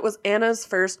 It was Anna's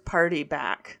first party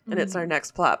back, and it's our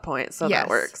next plot point, so that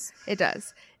works. It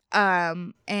does.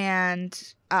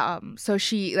 So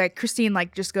she, like, Christine,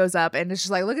 like, just goes up and is just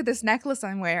like, look at this necklace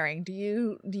I'm wearing. Do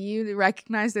you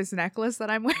recognize this necklace that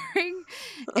I'm wearing?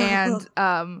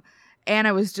 And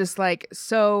Anna was just like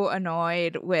so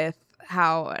annoyed with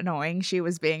how annoying she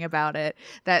was being about it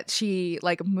that she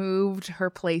like moved her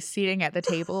place seating at the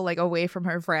table like away from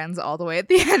her friends all the way at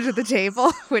the edge of the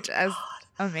table, which is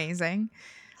amazing.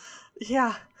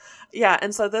 Yeah.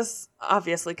 And so this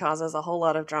obviously causes a whole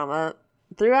lot of drama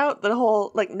throughout the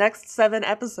whole like next 7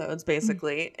 episodes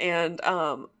basically. And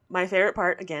my favorite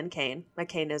part, again, Kane, my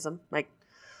Kaneism, my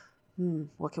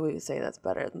what can we say that's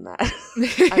better than that?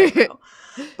 I don't know.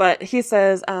 But he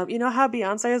says, you know how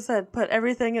Beyonce said, put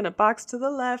everything in a box to the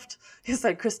left? He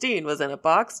said Christine was in a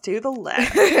box to the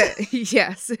left.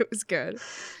 Yes, it was good.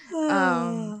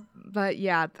 But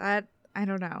yeah, that, I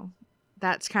don't know.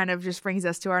 That's kind of just brings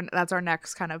us to that's our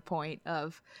next kind of point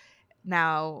of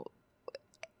now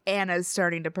Anna's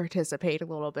starting to participate a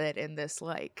little bit in this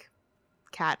like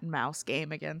cat and mouse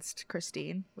game against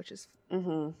Christine, which is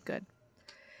good.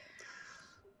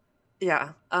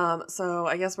 Yeah. So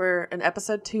I guess we're in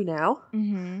episode 2 now.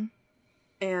 Mm-hmm.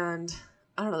 And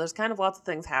I don't know, there's kind of lots of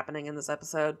things happening in this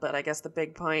episode, but I guess the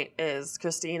big point is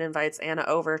Christine invites Anna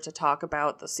over to talk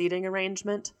about the seating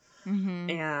arrangement. Mm-hmm.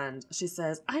 And she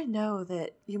says, I know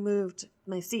that you moved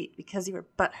my seat because you were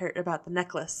butthurt about the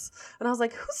necklace. And I was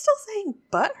like, who's still saying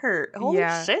butthurt? Holy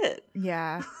shit.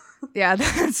 Yeah. Yeah,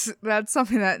 that's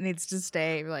something that needs to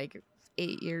stay like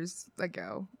 8 years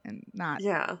ago and not.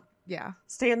 Yeah. Yeah.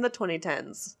 Stay in the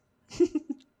 2010s.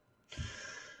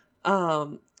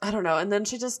 I don't know. And then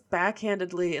she just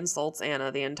backhandedly insults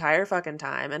Anna the entire fucking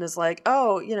time and is like,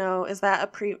 oh, you know, is that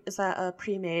a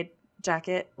pre-made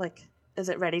jacket? Like, is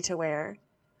it ready to wear?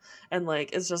 And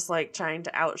like, is just like trying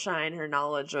to outshine her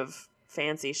knowledge of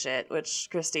fancy shit, which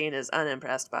Christine is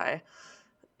unimpressed by.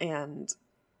 And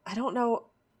I don't know,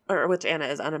 or which Anna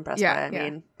is unimpressed by, I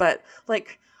mean, but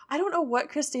like, I don't know what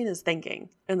Christine is thinking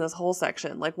in this whole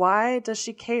section. Like, why does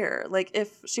she care? Like,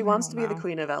 if she wants to be the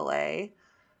queen of LA.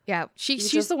 Yeah,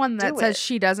 she's the one that says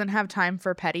she doesn't have time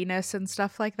for pettiness and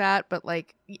stuff like that. But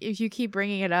like, if you keep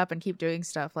bringing it up and keep doing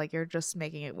stuff, like you're just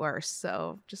making it worse.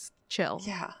 So just chill.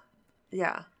 Yeah.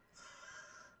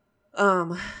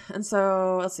 And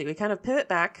so let's see. We kind of pivot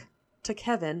back to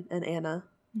Kevin and Anna,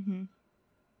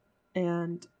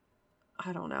 and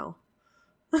I don't know.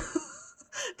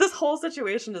 This whole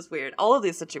situation is weird. All of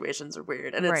these situations are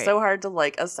weird, and it's so hard to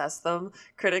like assess them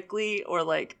critically or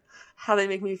like how they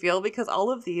make me feel, because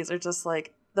all of these are just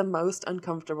like the most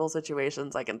uncomfortable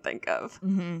situations I can think of.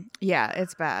 Yeah,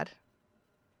 it's bad.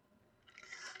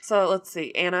 So let's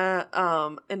see.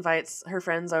 Anna invites her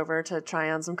friends over to try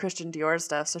on some Christian Dior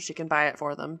stuff so she can buy it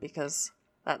for them, because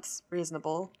that's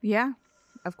reasonable. Yeah,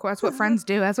 of course. That's what friends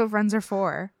do. That's what friends are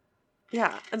for.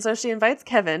 Yeah, and so she invites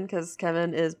Kevin, because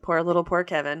Kevin is poor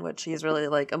Kevin, which he's really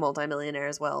like a multimillionaire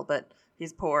as well, but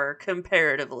he's poor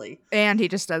comparatively. And he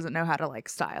just doesn't know how to like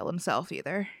style himself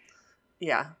either.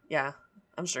 Yeah.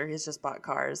 I'm sure he's just bought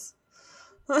cars.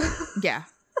 Yeah.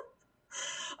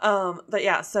 But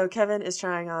yeah, so Kevin is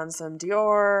trying on some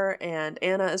Dior, and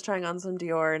Anna is trying on some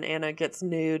Dior, and Anna gets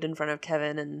nude in front of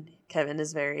Kevin, and Kevin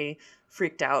is very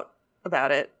freaked out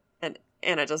about it. And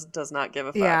Anna just does not give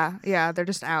a fuck. Yeah, they're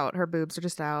just out. Her boobs are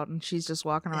just out, and she's just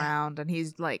walking around, and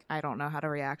he's like, I don't know how to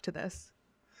react to this.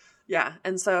 Yeah,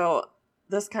 and so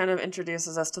this kind of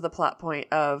introduces us to the plot point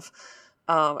of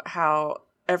how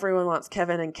everyone wants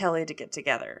Kevin and Kelly to get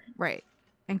together. Right,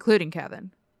 including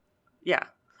Kevin. Yeah,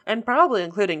 and probably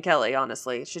including Kelly,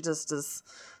 honestly. She just is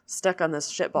stuck on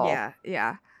this shitball.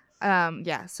 Yeah.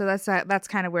 Yeah, so that's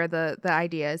kind of where the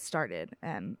idea started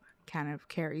and kind of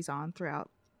carries on throughout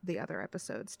the other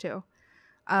episodes too.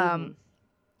 Mm-hmm.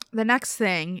 The next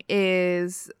thing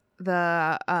is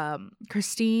the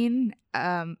Christine's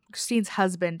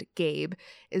husband Gabe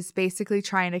is basically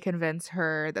trying to convince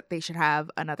her that they should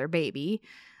have another baby,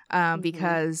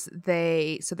 because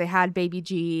they had baby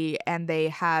G, and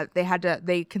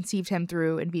they conceived him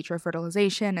through in vitro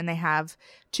fertilization, and they have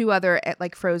 2 other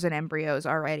like frozen embryos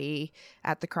already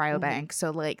at the cryobank.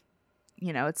 So like,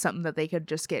 it's something that they could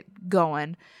just get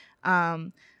going.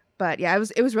 But yeah,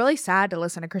 it was really sad to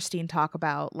listen to Christine talk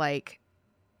about like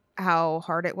how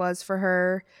hard it was for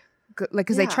her, like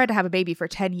because they tried to have a baby for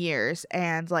 10 years,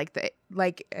 and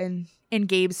in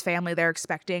Gabe's family they're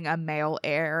expecting a male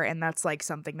heir, and that's like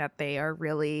something that they are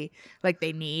really like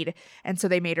they need, and so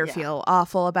they made her feel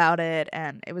awful about it,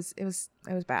 and it was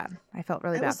bad. I felt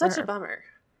really bad. It was such a bummer.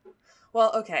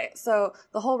 Well, okay, so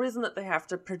the whole reason that they have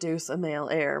to produce a male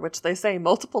heir, which they say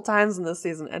multiple times in this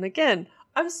season, and again,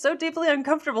 I'm so deeply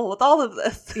uncomfortable with all of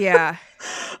this. Yeah.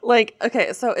 Like,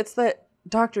 okay, so it's that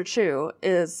Dr. Chu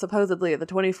is supposedly the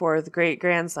 24th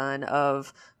great-grandson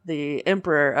of the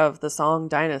emperor of the Song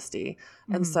dynasty.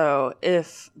 Mm-hmm. And so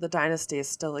if the dynasty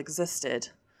still existed,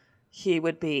 he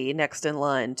would be next in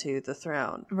line to the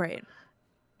throne. Right.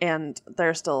 And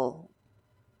they're still,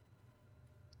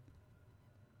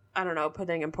 I don't know,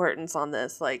 putting importance on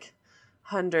this, like,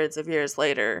 hundreds of years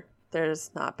later.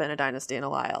 There's not been a dynasty in a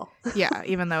while. Yeah,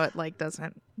 even though it like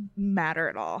doesn't matter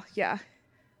at all. Yeah.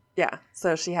 Yeah,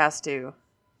 so she has to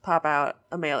pop out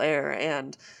a male heir,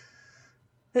 and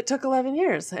it took 11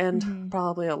 years and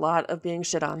probably a lot of being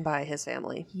shit on by his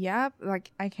family. Yeah,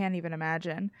 like I can't even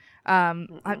imagine.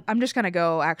 I'm just gonna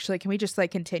go. Actually, can we just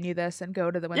like continue this and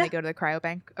go to when they go to the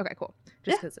cryobank? Okay, cool.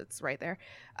 Just because it's right there.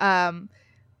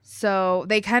 So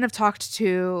they kind of talked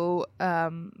to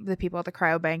the people at the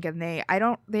cryobank, and they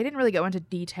didn't really go into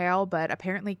detail, but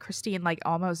apparently Christine like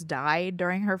almost died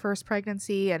during her first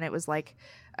pregnancy, and it was like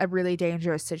a really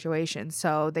dangerous situation.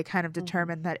 So they kind of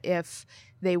determined that if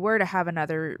they were to have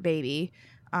another baby,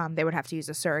 they would have to use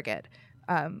a surrogate.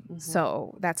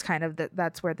 So that's kind of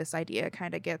that's where this idea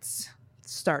kind of gets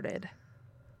started.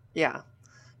 Yeah,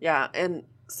 and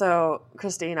so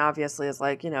Christine obviously is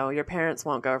like, your parents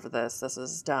won't go for this. This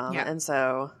is dumb. Yeah. And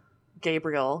so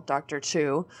Gabriel, Dr.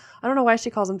 Chu, I don't know why she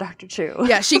calls him Dr. Chu.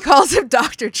 Yeah, she calls him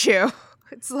Dr. Chu.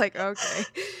 It's like, okay.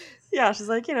 Yeah, she's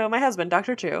like, my husband,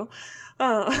 Dr. Chu.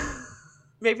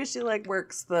 Maybe she like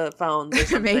works the phones or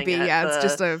something. Maybe, yeah, it's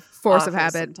just a force of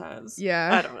habit. Sometimes.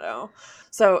 Yeah. I don't know.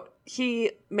 So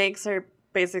he makes her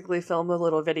basically film a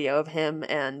little video of him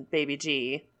and baby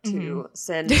G to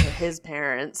send to his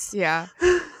parents. Yeah.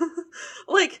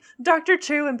 Like Dr.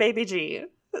 Chu and baby G.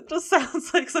 It just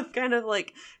sounds like some kind of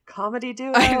like comedy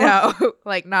duo. I know.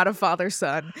 Like not a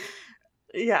father-son.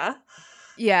 Yeah.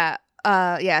 Yeah.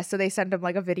 So they send him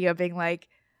like a video being like,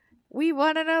 we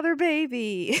want another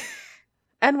baby.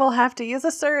 And we'll have to use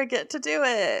a surrogate to do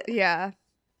it. Yeah.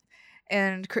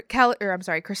 And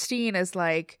Christine is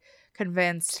like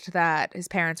convinced that his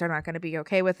parents are not going to be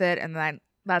okay with it, and then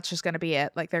that's just going to be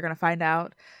it. Like they're going to find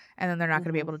out, and then they're not going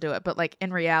to be able to do it. But like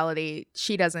in reality,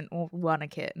 she doesn't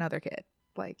want another kid.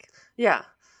 Like yeah,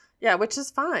 which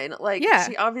is fine. Like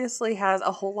she obviously has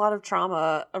a whole lot of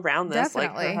trauma around this.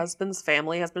 Definitely. Like her husband's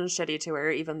family has been shitty to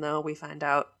her, even though we find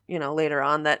out, later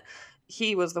on that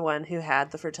he was the one who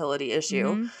had the fertility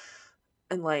issue,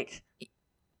 and like.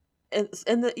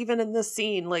 Even in this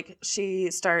scene, like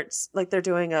she starts like they're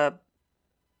doing a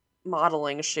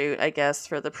modeling shoot, I guess,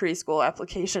 for the preschool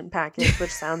application package,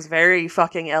 which sounds very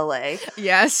fucking LA.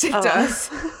 Yes, it does.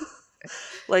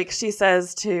 Like she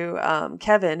says to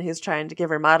Kevin, who's trying to give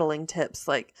her modeling tips,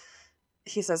 like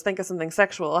he says, think of something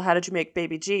sexual. How did you make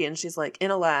baby G? And she's like,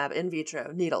 in a lab, in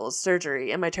vitro, needles,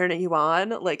 surgery. Am I turning you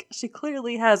on? Like she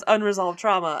clearly has unresolved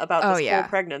trauma about this whole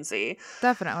pregnancy.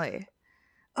 Definitely.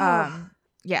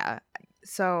 Yeah.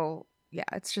 So yeah,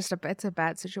 it's a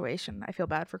bad situation. I feel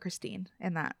bad for Christine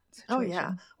in that situation. Oh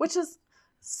yeah, which is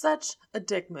such a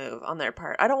dick move on their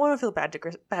part. I don't want to feel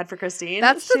bad for Christine.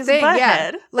 That's the thing.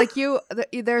 Yeah, like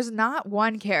there's not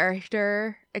one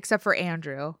character except for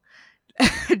Andrew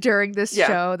during this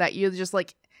show that you just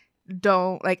like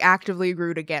don't like actively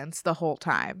root against the whole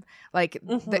time. Like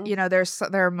there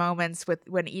are moments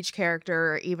when each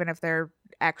character, even if they're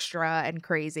extra and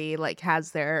crazy, like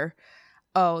has their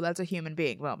that's a human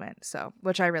being moment. So,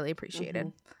 which I really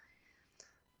appreciated.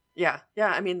 Yeah.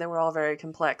 I mean, they were all very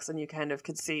complex, and you kind of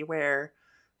could see where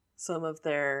some of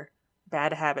their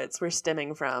bad habits were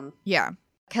stemming from. Yeah.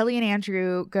 Kelly and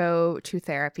Andrew go to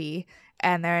therapy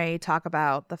and they talk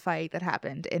about the fight that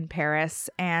happened in Paris.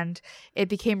 And it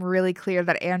became really clear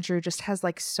that Andrew just has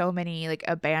like so many like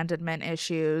abandonment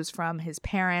issues from his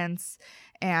parents.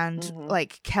 And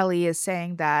like Kelly is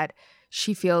saying that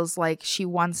she feels like she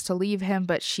wants to leave him,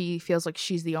 but she feels like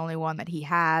she's the only one that he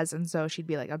has. And so she'd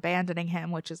be like abandoning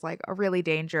him, which is like a really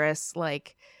dangerous,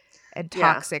 like, and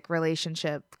toxic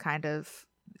relationship kind of,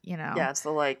 you know. Yeah, it's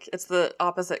the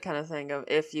opposite kind of thing of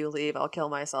if you leave, I'll kill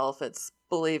myself. It's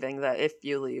believing that if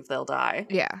you leave, they'll die.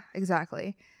 Yeah,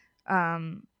 exactly.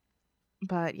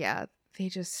 But yeah, they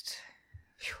just,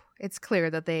 it's clear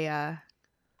that they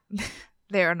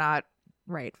they are not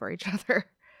right for each other.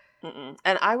 Mm-mm.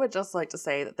 And I would just like to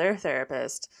say that their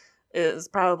therapist is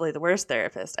probably the worst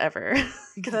therapist ever,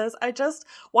 because I just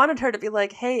wanted her to be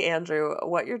like, hey, Andrew,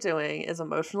 what you're doing is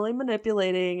emotionally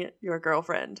manipulating your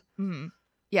girlfriend. Mm-hmm.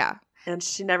 Yeah. And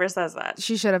she never says that.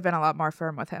 She should have been a lot more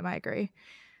firm with him. I agree.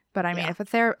 But I mean, if a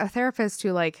therapist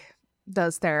who like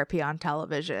does therapy on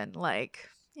television, like,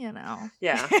 you know.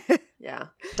 Yeah. Yeah.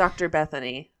 Dr.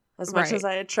 Bethany. As much as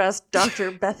I trust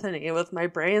Dr. Bethany with my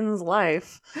brain's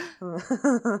life.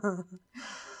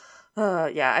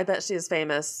 Yeah, I bet she is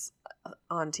famous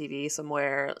on TV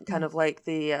somewhere. Kind of like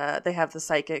they have the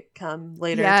psychic come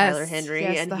later, Tyler Henry,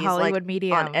 and the he's Hollywood like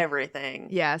medium on everything.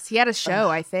 Yes, he had a show,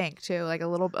 I think, too, like a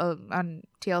little on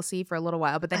TLC for a little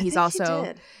while, but then he's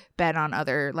also been on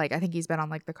other, like I think he's been on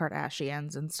like the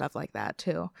Kardashians and stuff like that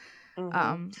too.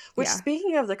 Which,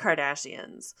 speaking of the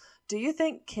Kardashians, do you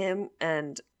think Kim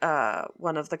and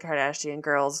one of the Kardashian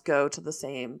girls go to the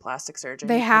same plastic surgeon?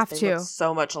 They have to. Look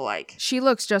so much alike. She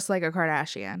looks just like a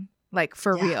Kardashian, like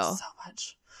for real. So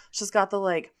much. She's got the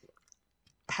like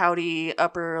pouty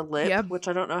upper lip, which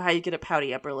I don't know how you get a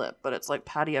pouty upper lip, but it's like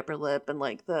pouty upper lip and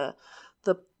like the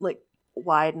like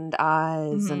widened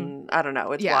eyes, and I don't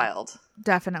know, it's wild.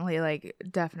 Definitely a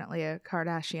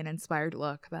Kardashian inspired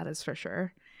look, that is for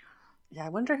sure. Yeah, I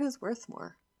wonder who's worth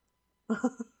more.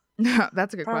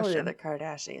 That's a good probably question. The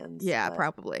Kardashians. Yeah,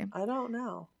 probably. I don't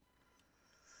know.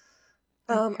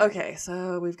 Okay,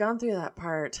 so we've gone through that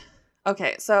part.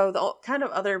 Okay, so the kind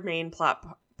of other main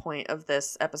plot point of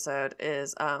this episode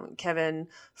is Kevin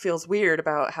feels weird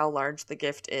about how large the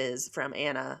gift is from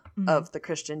Anna of the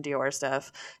Christian Dior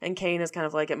stuff, and Kane is kind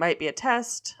of like, it might be a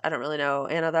test. I don't really know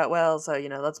Anna that well, so you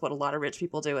know that's what a lot of rich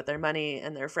people do with their money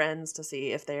and their friends to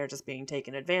see if they are just being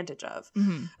taken advantage of.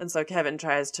 And so Kevin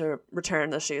tries to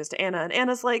return the shoes to Anna, and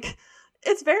Anna's like,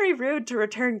 it's very rude to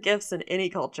return gifts in any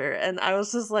culture. And I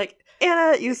was just like,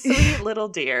 Anna, you sweet little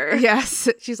dear. Yes.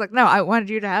 She's like, no, I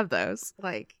wanted you to have those.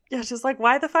 Like, yeah, she's like,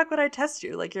 why the fuck would I test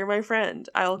you? Like, you're my friend.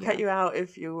 I'll cut you out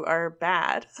if you are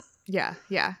bad. Yeah.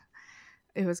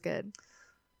 It was good.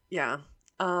 Yeah.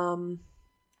 Oh,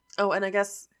 and I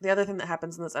guess the other thing that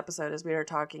happens in this episode is we are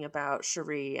talking about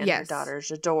Cherie and her daughter,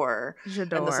 J'adore.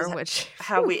 J'adore, which...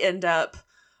 how we end up...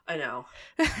 I know.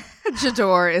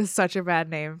 J'adore is such a bad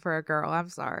name for a girl. I'm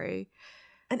sorry.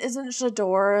 And isn't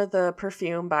J'adore the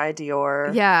perfume by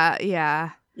Dior?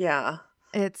 Yeah.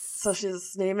 So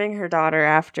she's naming her daughter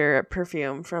after a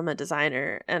perfume from a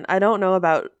designer. And I don't know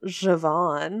about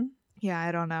Javon. Yeah,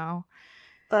 I don't know.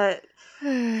 But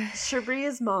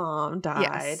Cherie's mom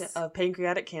died of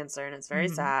pancreatic cancer, and it's very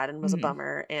sad and was a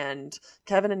bummer. And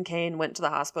Kevin and Kane went to the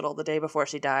hospital the day before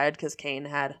she died because Kane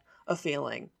had a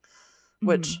feeling.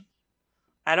 Which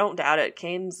I don't doubt it.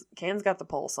 Kane's got the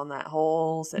pulse on that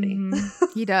whole city.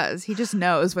 He does. He just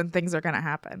knows when things are going to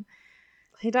happen.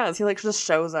 He does. He like just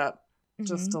shows up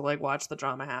just to like watch the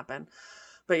drama happen.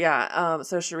 But yeah,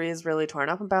 so Cherie's really torn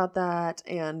up about that,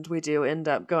 and we do end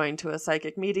up going to a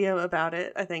psychic medium about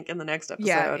it, I think, in the next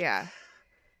episode. Yeah.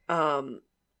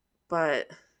 But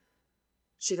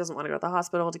she doesn't want to go to the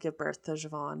hospital to give birth to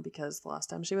Javon because the last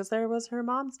time she was there was her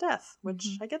mom's death,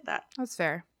 which I get that. That's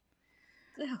fair.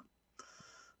 Yeah.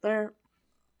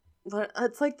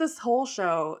 It's like this whole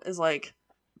show is like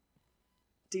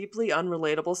deeply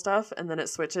unrelatable stuff, and then it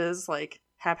switches like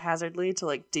haphazardly to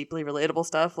like deeply relatable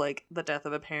stuff, like the death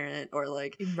of a parent, or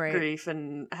like grief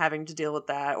and having to deal with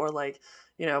that, or like,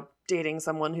 you know, dating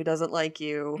someone who doesn't like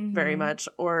you very much,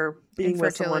 or being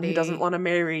with someone who doesn't want to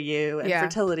marry you, and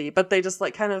fertility, but they just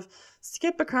like kind of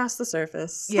skip across the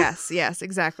surface. Yes,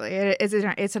 exactly.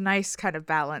 It's a nice kind of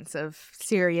balance of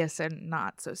serious and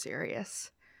not so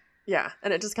serious. Yeah,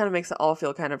 and it just kind of makes it all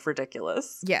feel kind of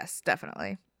ridiculous. Yes,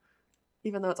 definitely.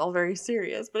 Even though it's all very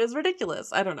serious, but it's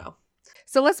ridiculous. I don't know.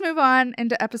 So let's move on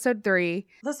into episode 3.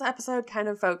 This episode kind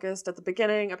of focused at the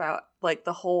beginning about like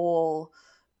the whole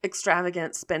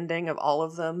extravagant spending of all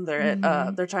of them.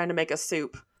 They're trying to make a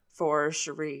soup for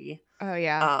Cherie. Oh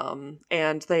yeah.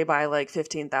 And they buy like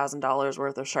 $15,000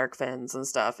 worth of shark fins and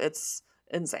stuff. It's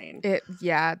insane.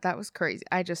 That was crazy.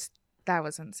 That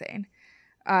was insane.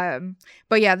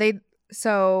 But yeah,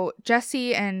 so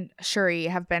Jesse and Shuri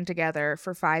have been together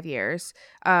for 5 years.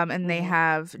 And they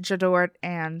have Jador,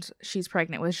 and she's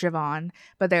pregnant with Javon,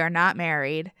 but they are not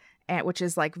married, which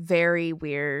is like very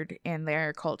weird in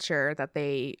their culture that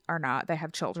they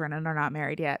have children and are not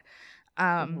married yet.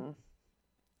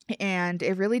 And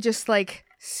it really just like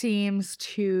seems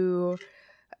to,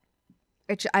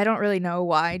 I don't really know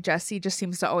why. Jesse just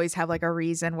seems to always have like a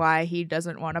reason why he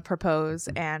doesn't want to propose,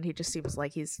 and he just seems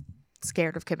like he's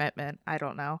scared of commitment. I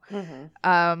don't know.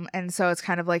 And so it's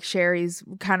kind of like Shuri's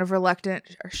kind of reluctant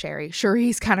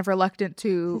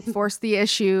to force the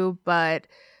issue, but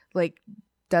like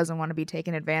doesn't want to be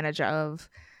taken advantage of,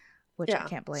 which I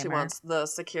can't blame her. She wants the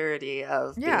security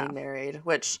of being married,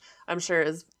 which I'm sure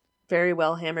is very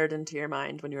well hammered into your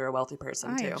mind when you're a wealthy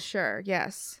person too. Sure,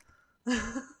 yes.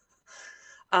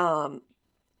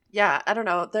 Yeah, I don't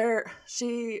know.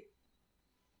 She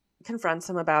confronts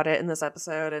him about it in this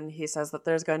episode, and he says that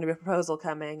there's going to be a proposal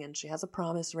coming, and she has a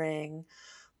promise ring.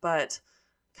 But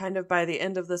kind of by the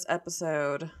end of this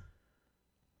episode,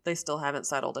 they still haven't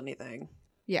settled anything.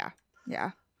 Yeah.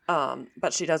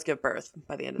 But she does give birth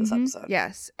by the end of this episode.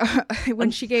 Yes.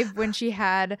 when she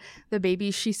had the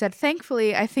baby, she said,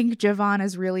 "Thankfully, I think Javon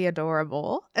is really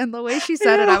adorable." And the way she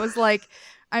said it, I was like,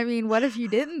 I mean, what if you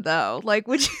didn't though? Like,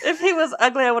 would you? If he was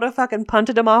ugly, I would have fucking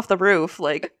punted him off the roof.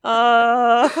 Like,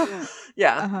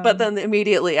 yeah. But then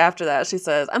immediately after that, she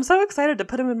says, "I'm so excited to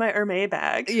put him in my Hermès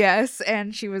bag." Yes,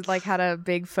 and she was like, had a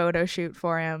big photo shoot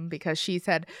for him because she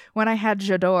said, "When I had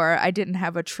Jador, I didn't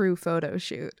have a true photo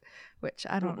shoot," which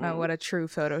I don't know what a true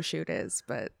photo shoot is,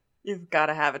 but you've got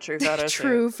to have a true photo shoot.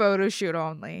 True photo shoot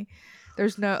only.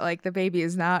 There's no like the baby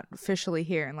is not officially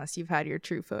here unless you've had your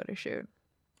true photo shoot.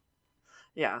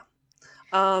 Yeah.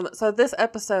 So this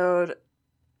episode,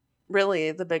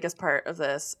 really the biggest part of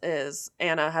this is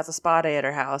Anna has a spa day at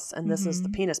her house, and this is the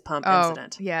penis pump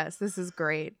incident. Yes, this is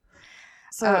great.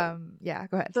 So yeah,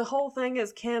 go ahead. The whole thing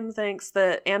is Kim thinks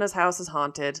that Anna's house is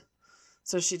haunted,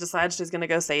 so she decides she's going to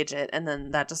go sage it, and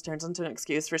then that just turns into an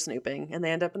excuse for snooping, and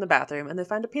they end up in the bathroom, and they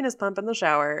find a penis pump in the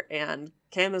shower, and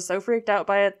Kim is so freaked out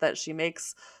by it that she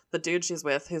makes the dude she's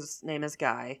with, whose name is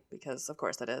Guy, because of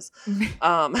course it is,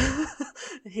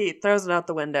 he throws it out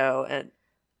the window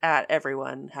at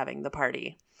everyone having the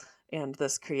party, and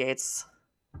this creates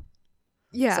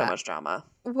so much drama.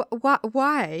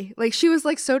 Why? Like, she was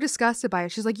like so disgusted by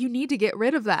it. She's like, "You need to get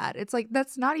rid of that. It's like,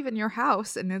 that's not even your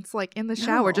house, and it's like in the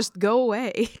shower. Just go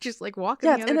away." Just like walk in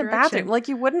the other in a direction. bathroom. Like,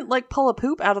 you wouldn't like pull a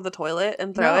poop out of the toilet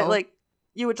and throw it. Like,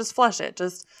 you would just flush it.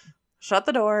 Just shut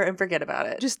the door and forget about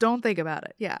it. Just don't think about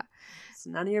it. Yeah. It's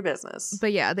none of your business.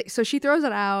 But yeah, so she throws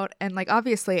it out, and like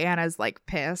obviously Anna's like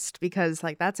pissed because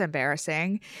like that's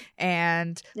embarrassing,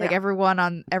 and like everyone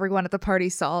at the party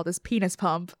saw this penis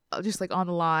pump just like on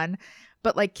the lawn,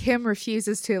 but like Kim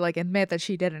refuses to like admit that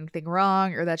she did anything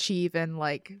wrong or that she even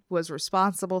like was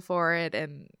responsible for it,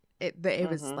 and it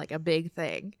was like a big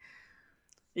thing.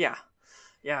 Yeah.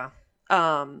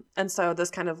 And so this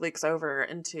kind of leaks over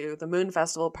into the Moon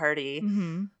Festival party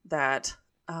that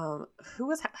who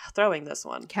was throwing this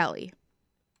one? Kelly.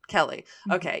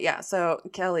 Okay, yeah. So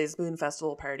Kelly's Moon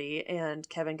Festival party, and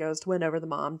Kevin goes to win over the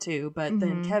mom too, but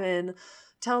then Kevin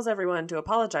tells everyone to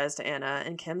apologize to Anna,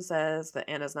 and Kim says that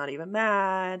Anna's not even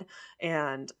mad,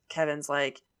 and Kevin's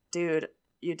like, "Dude,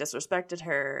 you disrespected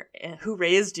her. And who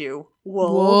raised you?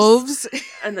 Wolves."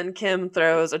 And then Kim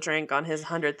throws a drink on his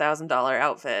 $100,000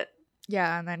 outfit.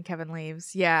 Yeah, and then Kevin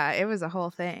leaves. Yeah, it was a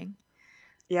whole thing.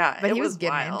 Yeah, but he was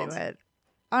getting wild. into it.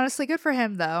 Honestly, good for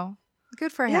him though.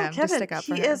 Good for him Kevin, to stick up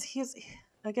for him. He's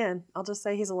again, I'll just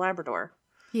say he's a Labrador.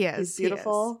 He is. He's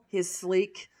beautiful. He's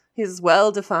sleek. He's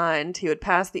well defined. He would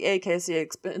pass the AKC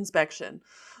inspection,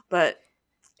 but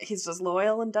he's just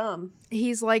loyal and dumb.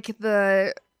 He's like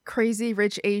the crazy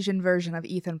rich Asian version of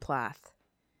Ethan Plath.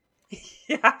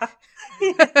 Yeah, he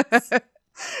is.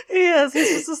 He is. He's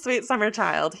just a sweet summer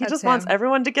child. He just wants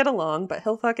everyone to get along, but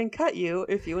he'll fucking cut you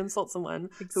if you insult someone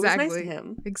who was nice to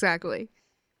him. Exactly.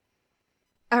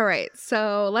 All right,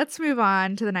 so let's move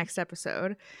on to the next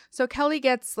episode. So Kelly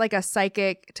gets like a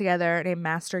psychic together named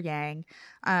Master Yang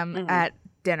at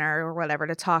dinner or whatever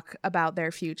to talk about their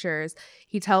futures.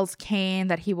 He tells Kane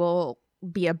that he will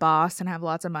be a boss and have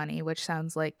lots of money, which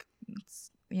sounds like,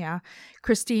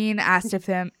 Christine asked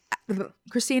him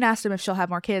if she'll have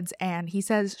more kids, and he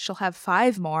says she'll have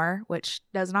 5 more, which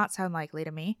does not sound likely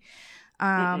to me.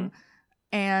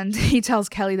 And he tells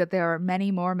Kelly that there are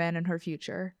many more men in her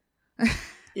future.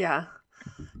 Yeah.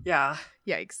 Yeah.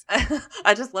 Yikes.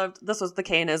 I just loved, this was the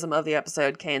Kaneism of the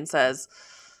episode. Kane says,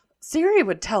 Siri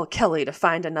would tell Kelly to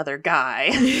find another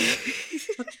guy.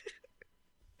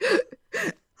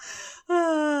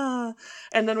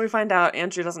 And then we find out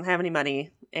Andrew doesn't have any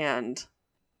money, and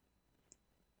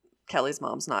Kelly's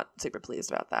mom's not super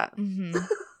pleased about that. Mm-hmm.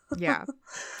 Yeah.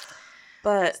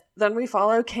 But then we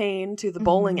follow Kane to the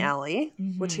bowling Mhm. alley,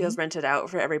 which he has rented out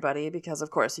for everybody because,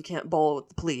 of course, you can't bowl with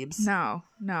the plebes. No.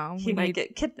 He might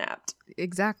get kidnapped.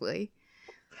 Exactly.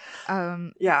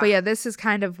 Yeah. But yeah, this is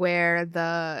kind of where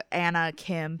the Anna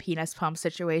Kim penis pump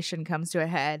situation comes to a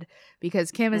head,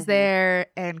 because Kim is there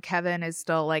and Kevin is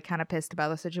still like kind of pissed about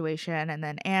the situation, and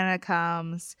then Anna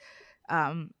comes,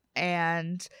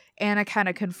 and Anna kind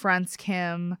of confronts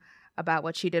Kim about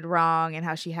what she did wrong and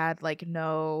how she had like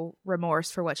no remorse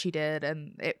for what she did,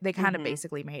 and they kind of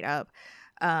basically made up,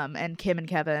 and Kim and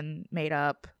Kevin made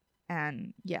up,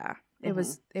 and yeah, it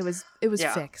was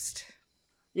fixed.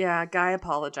 Yeah, Guy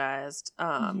apologized.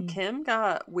 Kim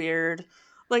got weird.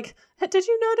 Like, did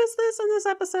you notice this in this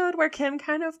episode where Kim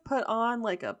kind of put on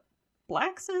like a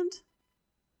black scent?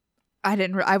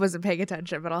 I wasn't paying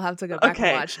attention, but I'll have to go back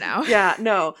and watch now. Yeah,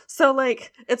 no. So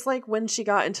like, it's like when she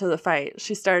got into the fight,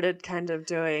 she started kind of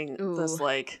doing this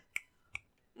like,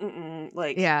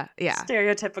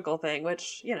 stereotypical thing,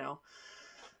 which, you know,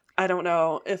 I don't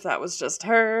know if that was just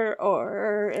her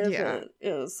or if it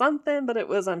is something, but it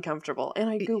was uncomfortable. And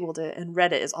I Googled it, and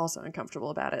Reddit is also uncomfortable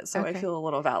about it. So I feel a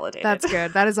little validated. That's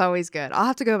good. That is always good. I'll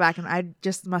have to go back, and I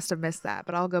just must have missed that,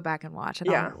 but I'll go back and watch, and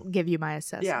I'll give you my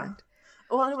assessment. Yeah.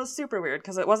 Well, it was super weird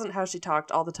because it wasn't how she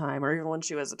talked all the time, or even when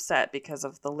she was upset because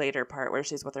of the later part where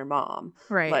she's with her mom.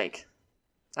 Right. Like,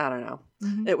 I don't know.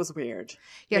 It was weird.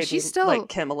 Yeah, Maybe she's still like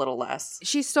Kim a little less.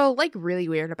 She's still like really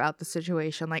weird about the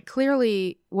situation. Like,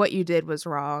 clearly what you did was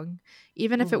wrong.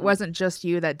 Even if it wasn't just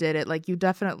you that did it, like, you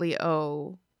definitely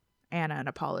owe Anna an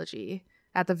apology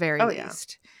at the very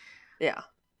least. Yeah.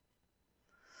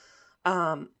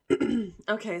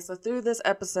 Okay, so through this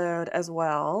episode as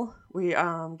well, we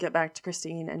get back to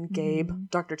Christine and Gabe,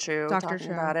 Dr. Chu,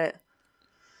 talking about it.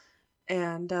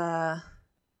 And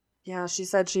yeah, she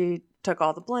said she took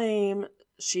all the blame.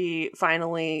 She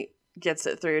finally gets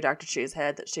it through Dr. Chu's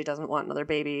head that she doesn't want another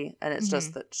baby, and it's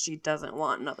just that she doesn't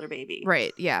want another baby.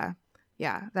 Right, yeah.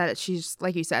 Yeah, that she's,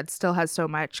 like you said, still has so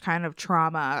much kind of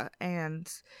trauma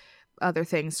and other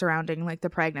things surrounding like the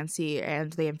pregnancy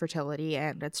and the infertility,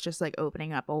 and it's just like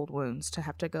opening up old wounds to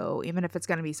have to go, even if it's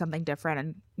going to be something different.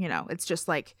 And, you know, it's just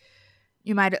like,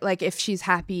 you might, like, if she's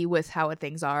happy with how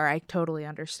things are, I totally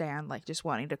understand, like, just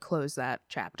wanting to close that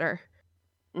chapter.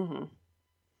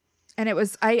 And it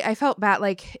was, I felt bad,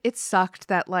 like, it sucked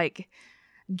that, like,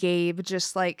 Gabe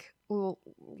just, like,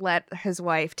 let his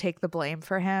wife take the blame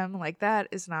for him. Like, that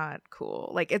is not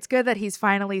cool. Like, it's good that he's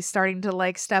finally starting to,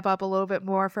 like, step up a little bit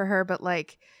more for her, but,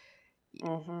 like,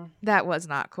 that was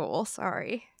not cool.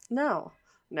 Sorry. No.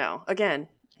 Again,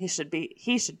 he should be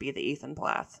the Ethan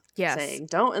Plath. Yes. Saying,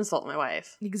 don't insult my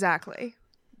wife. Exactly.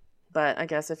 But I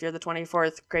guess if you're the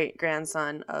 24th great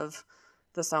grandson of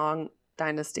the Song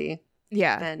Dynasty,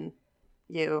 then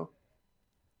you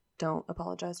don't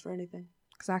apologize for anything.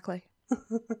 Exactly.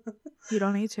 You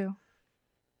don't need to.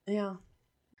 Yeah.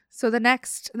 So the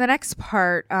next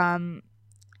part,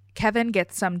 Kevin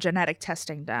gets some genetic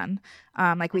testing done.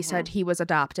 Like we said, he was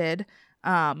adopted.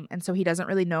 And so he doesn't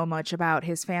really know much about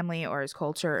his family or his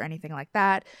culture or anything like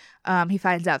that. He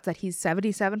finds out that he's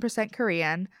 77%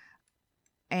 Korean,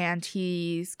 and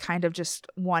he's kind of just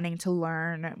wanting to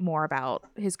learn more about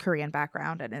his Korean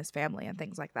background and his family and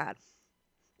things like that.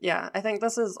 Yeah, I think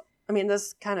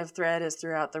this kind of thread is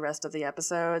throughout the rest of the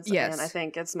episodes. Yes. And I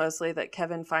think it's mostly that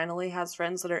Kevin finally has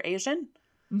friends that are Asian.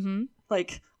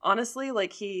 Like, honestly,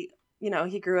 like he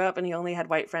grew up and he only had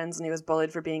white friends and he was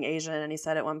bullied for being Asian. And he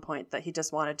said at one point that he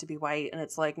just wanted to be white. And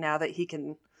it's like, now that he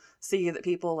can see that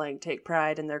people like take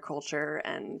pride in their culture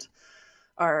and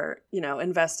are,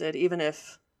 invested, even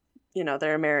if,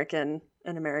 they're American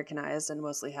and Americanized and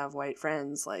mostly have white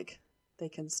friends, like they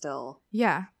can still.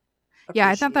 Yeah,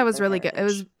 I thought that was really good.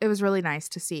 It was really nice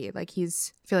to see. Like, I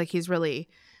feel like he's really,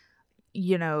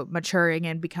 maturing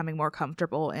and becoming more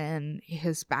comfortable in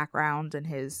his background and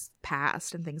his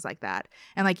past and things like that.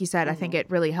 And like you said, I think it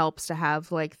really helps to have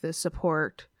like the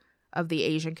support of the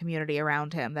Asian community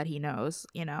around him that he knows,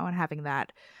 and having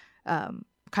that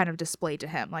kind of displayed to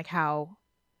him, like how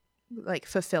like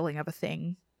fulfilling of a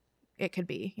thing it could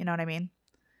be. You know what I mean?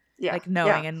 Yeah. Like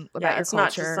knowing and about your it's culture.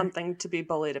 Not just something to be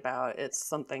bullied about. It's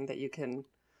something that you can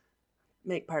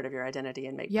make part of your identity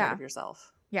and make part of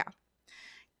yourself. Yeah.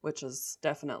 Which is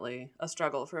definitely a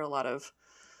struggle for a lot of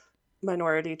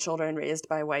minority children raised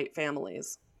by white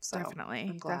families. So Definitely.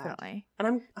 I'm glad. Definitely.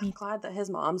 And I'm glad that his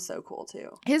mom's so cool too.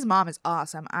 His mom is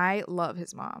awesome. I love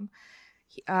his mom.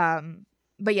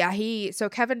 But yeah, so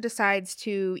Kevin decides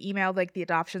to email like the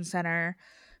adoption center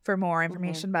for more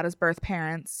information about his birth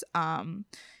parents.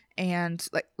 And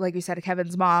like we said,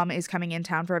 Kevin's mom is coming in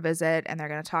town for a visit, and they're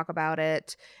going to talk about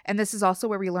it. And this is also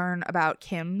where we learn about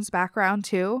Kim's background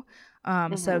too.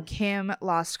 So Kim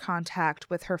lost contact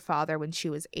with her father when she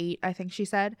was 8, I think she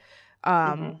said.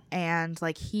 And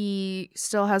like he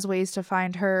still has ways to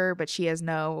find her, but she has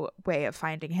no way of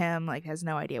finding him, like has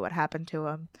no idea what happened to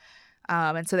him.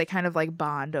 And so they kind of like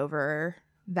bond over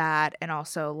that, and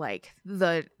also like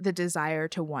the desire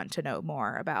to want to know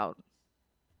more about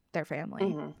their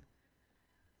family.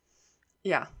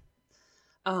 Yeah.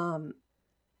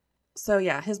 So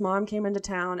yeah, his mom came into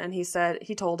town, and he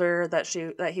told her that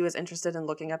he was interested in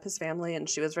looking up his family, and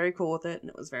she was very cool with it, and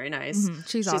it was very nice.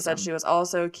 She's she awesome. said she was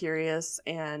also curious,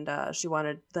 and she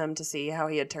wanted them to see how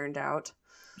he had turned out.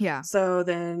 Yeah. So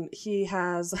then he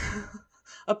has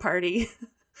a party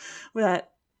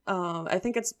that I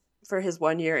think it's for his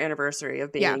 1-year anniversary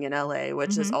of being in LA,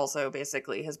 which is also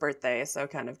basically his birthday, so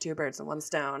kind of 2 birds in 1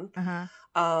 stone.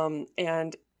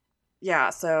 And yeah,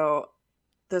 so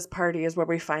this party is where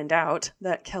we find out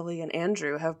that Kelly and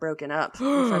Andrew have broken up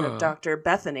in front of Dr.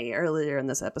 Bethany earlier in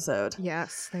this episode.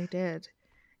 Yes, they did.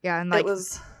 Yeah, and like it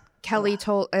was Kelly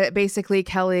told basically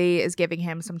Kelly is giving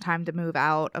him some time to move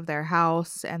out of their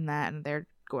house, and then they're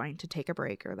going to take a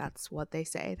break, or that's what they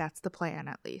say. That's the plan,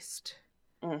 at least.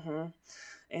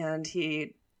 And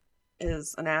he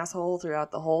is an asshole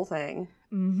throughout the whole thing.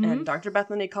 And Dr.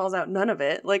 Bethany calls out none of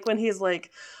it. Like when he's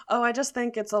like, oh, I just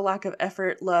think it's a lack of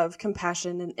effort, love,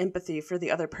 compassion, and empathy for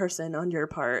the other person on your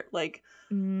part. Like,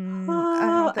 I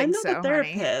don't think I know that they're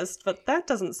honey. pissed, but that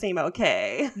doesn't seem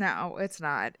okay. No, it's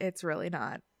not. It's really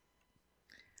not.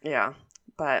 Yeah.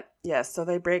 But yes, so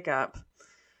they break up.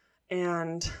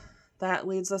 And that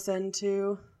leads us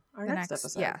into our next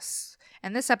episode. Yes.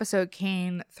 And this episode,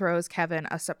 Kane throws Kevin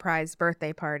a surprise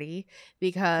birthday party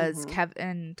because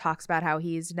Kevin talks about how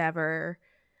he's never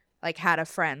like had a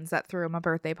friends that threw him a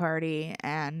birthday party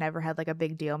and never had like a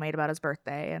big deal made about his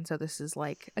birthday. And so this is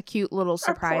like a cute little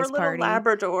surprise Our poor party. Little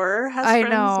Labrador has friends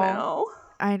now.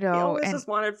 I know. He always just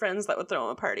wanted friends that would throw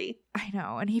him a party. I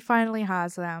know. And he finally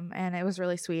has them. And it was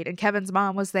really sweet. And Kevin's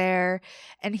mom was there.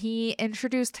 And he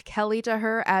introduced Kelly to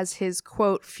her as his,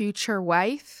 quote, future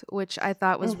wife, which I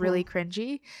thought was really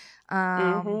cringy.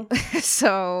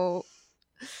 So,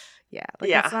 yeah. Like,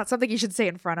 it's not something you should say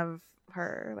in front of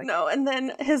her. Like, no. And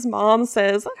then his mom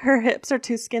says her hips are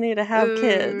too skinny to have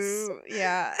kids.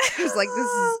 Yeah. It was like, this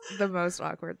is the most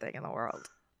awkward thing in the world.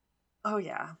 Oh,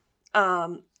 yeah.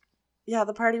 Yeah,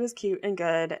 the party was cute and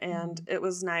good, and it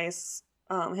was nice.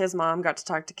 His mom got to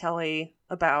talk to Kelly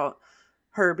about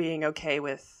her being okay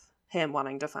with him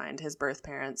wanting to find his birth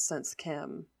parents since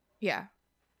Kim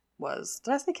was...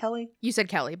 Did I say Kelly? You said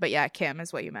Kelly, but yeah, Kim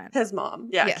is what you meant. His mom.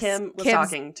 Yeah, yes. Kim was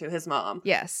talking to his mom.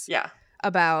 Yes. Yeah.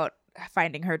 About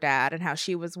finding her dad and how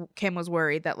Kim was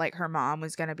worried that like her mom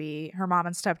and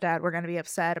stepdad were going to be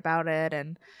upset about it.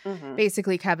 And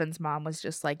basically Kevin's mom was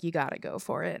just like, you got to go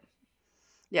for it.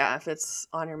 Yeah, if it's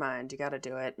on your mind, you got to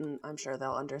do it, and I'm sure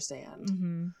they'll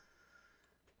understand.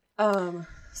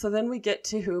 So then we get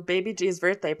to Baby G's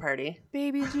birthday party.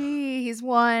 Baby G, he's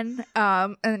 1.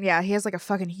 And yeah, he has like a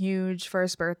fucking huge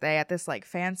first birthday at this like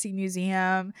fancy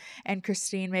museum, and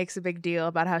Christine makes a big deal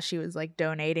about how she was like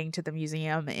donating to the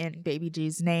museum in Baby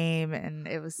G's name, and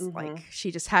it was like she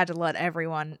just had to let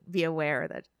everyone be aware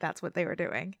that that's what they were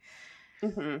doing.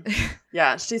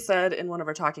 Yeah, she said in one of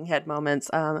her talking head moments,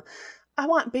 I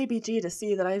want Baby G to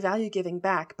see that I value giving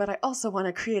back, but I also want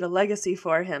to create a legacy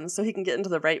for him so he can get into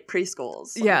the right preschools.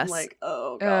 So yes. I'm like,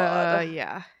 oh, God.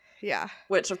 Yeah.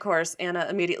 Which, of course, Anna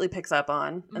immediately picks up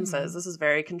on and says this is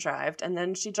very contrived. And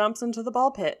then she jumps into the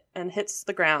ball pit and hits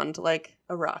the ground like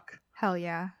a rock. Hell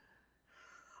yeah.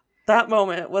 That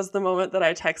moment was the moment that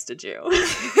I texted you.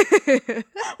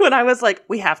 When I was like,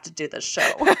 we have to do this show.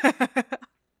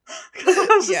 Because I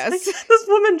was just like, this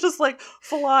woman just like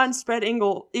full on spread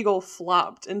eagle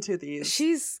flopped into these.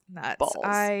 She's nuts. Balls.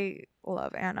 I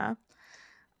love Anna.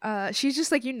 She's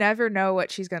just like, you never know what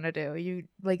she's gonna do. You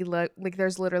like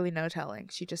there's literally no telling.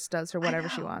 She just does her whatever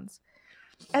she wants.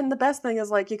 And the best thing is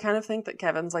like you kind of think that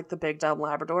Kevin's like the big dumb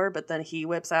Labrador, but then he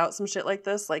whips out some shit like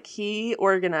this. Like he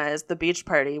organized the beach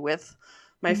party with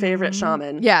my favorite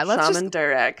shaman. Yeah, Shaman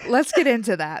Durek. Let's get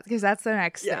into that because that's the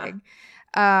next thing.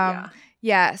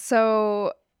 Yeah,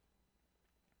 so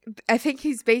I think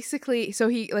he's basically, so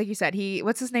he, like you said,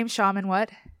 what's his name? Shaman what?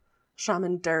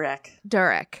 Shaman Durek.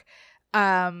 Durek.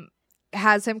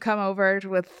 has him come over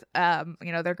with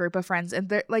their group of friends, and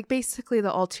they're like basically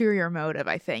the ulterior motive,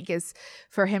 I think, is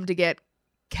for him to get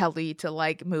Kelly to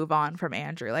like move on from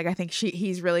Andrew. Like I think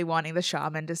he's really wanting the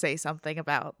shaman to say something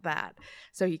about that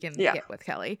so he can get with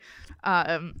Kelly.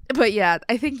 But yeah,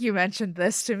 I think you mentioned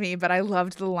this to me, but I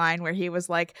loved the line where he was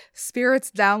like,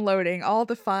 "Spirit's downloading all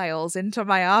the files into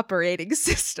my operating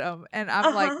system," and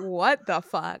I'm like, what the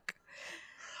fuck?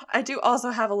 I do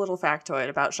also have a little factoid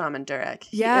about Shaman Durek.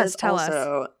 Yes, tell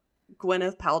us.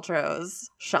 Gwyneth Paltrow's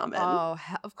shaman. Oh,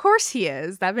 of course he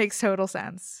is. That makes total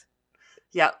sense.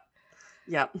 Yep.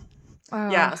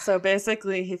 Yeah, so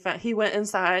basically he went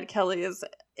inside Kelly's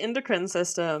endocrine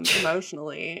system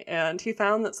emotionally, and he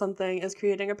found that something is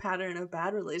creating a pattern of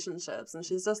bad relationships, and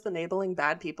she's just enabling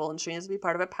bad people, and she needs to be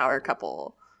part of a power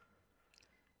couple.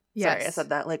 Yes. Sorry, I said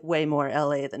that like way more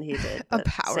LA than he did. A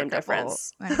power same couple.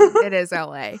 Difference. I mean, it is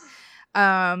LA.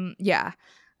 Yeah.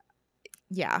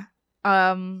 Yeah.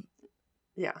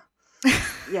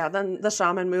 Then the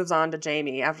shaman moves on to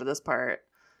Jamie after this part.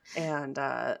 And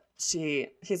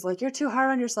he's like, "You're too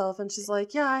hard on yourself," and she's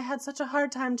like, "Yeah, I had such a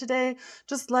hard time today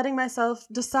just letting myself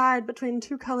decide between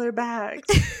 2 color bags."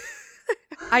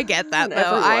 I get that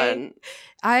though.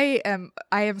 I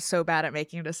am so bad at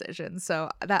making decisions, so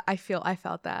that I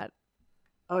felt that.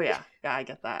 Oh yeah, I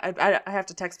get that. I have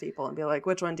to text people and be like,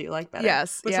 "Which one do you like better?"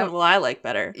 Yes, which one will I like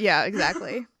better? Yeah,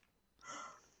 exactly.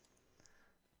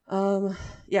 So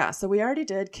we already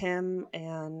did Kim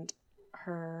and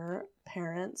her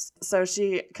parents. So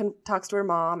she talks to her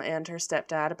mom and her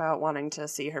stepdad about wanting to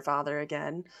see her father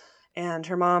again. And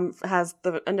her mom has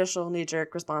the initial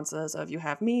knee-jerk responses of, "You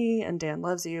have me and Dan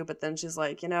loves you." But then she's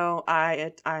like,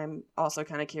 I'm also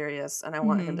kind of curious, and I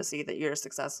want him to see that you're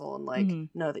successful and like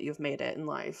know that you've made it in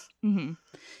life. Mm-hmm.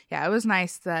 Yeah, it was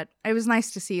nice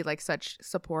to see like such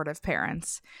supportive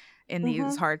parents in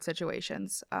these hard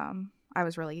situations. I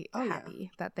was really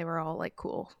happy that they were all like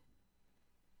cool.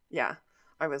 Yeah,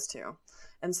 I was too.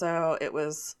 And so it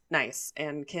was nice.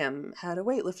 And Kim had a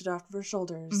weight lifted off of her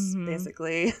shoulders,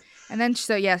 basically. And then,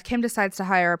 Kim decides to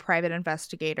hire a private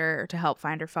investigator to help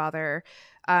find her father.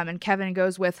 And Kevin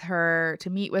goes with her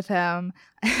to meet with him.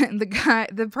 And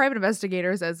the private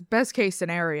investigator says, "Best case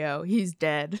scenario, he's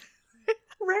dead."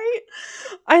 Right?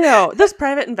 I know. This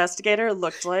private investigator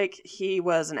looked like he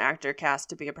was an actor cast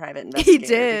to be a private investigator. He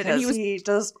did. Because he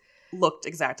just looked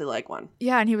exactly like one.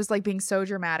 Yeah, and he was like being so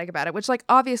dramatic about it, which like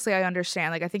obviously I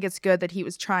understand. Like I think it's good that he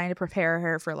was trying to prepare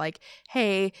her for like,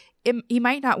 hey, he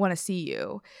might not want to see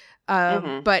you.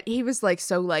 But he was like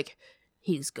so like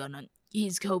he's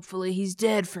hopefully he's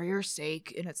dead for your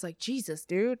sake, and it's like, Jesus,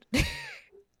 dude.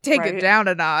 Take it down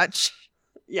a notch.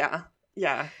 Yeah.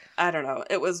 I don't know.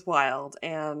 It was wild,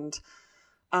 and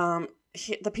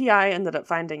the PI ended up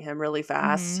finding him really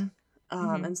fast.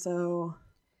 And so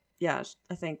yeah,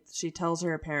 I think she tells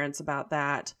her parents about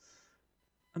that.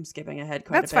 I'm skipping ahead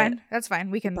quite a bit. That's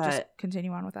fine. We can just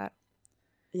continue on with that.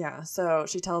 Yeah, so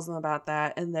she tells them about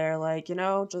that, and they're like,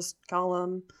 just call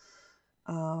him,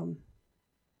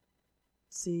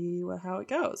 see how it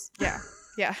goes.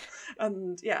 Yeah.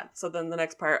 And so then the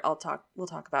next part we'll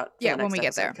talk about when we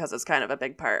get there, because it's kind of a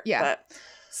big part. Yeah. But,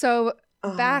 so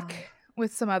back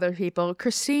with some other people,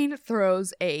 Christine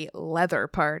throws a leather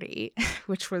party,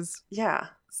 which was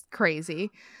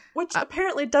crazy. Which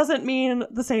apparently doesn't mean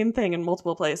the same thing in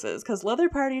multiple places, because leather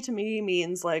party to me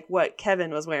means like what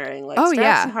Kevin was wearing, like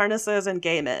straps and harnesses and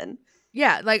gay men.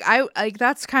 Yeah, like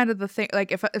that's kind of the thing.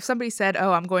 Like if somebody said,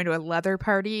 "Oh, I'm going to a leather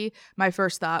party," my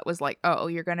first thought was like, "Oh,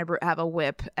 you're going to have a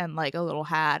whip and like a little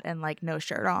hat and like no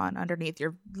shirt on underneath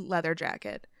your leather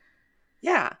jacket."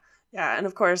 Yeah, and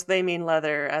of course they mean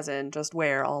leather as in just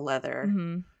wear all leather.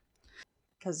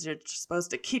 Because you're supposed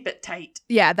to keep it tight.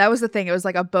 Yeah, that was the thing. It was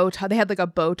like a Botox. They had like a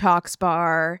Botox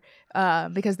bar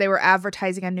because they were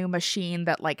advertising a new machine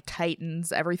that like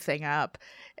tightens everything up.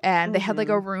 And they had like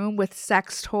a room with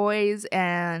sex toys.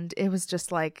 And it was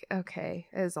just like, okay,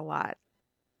 it was a lot.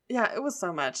 Yeah, it was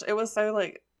so much. It was so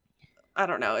like, I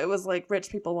don't know. It was like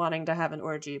rich people wanting to have an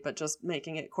orgy, but just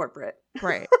making it corporate.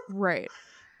 Right.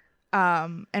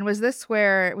 And was this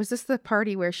the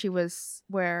party where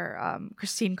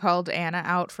Christine called Anna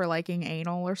out for liking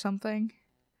anal or something?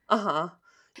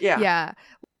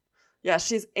 Yeah,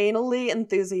 she's anally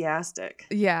enthusiastic.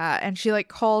 Yeah, and she like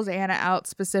calls Anna out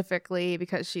specifically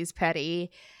because she's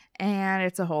petty, and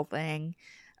it's a whole thing.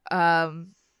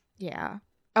 Yeah.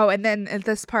 Oh, and then at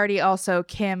this party also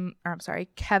Kevin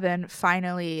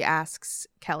finally asks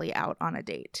Kelly out on a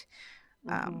date.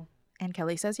 And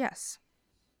Kelly says yes.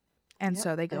 And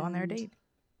so they go on their date.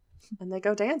 And they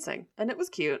go dancing. And it was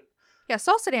cute. Yeah,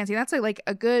 salsa dancing. That's like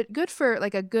a good for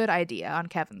like a good idea on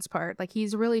Kevin's part. Like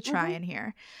he's really trying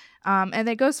here. And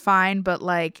it goes fine, but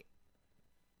like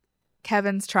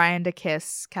Kevin's trying to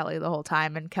kiss Kelly the whole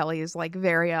time, and Kelly is like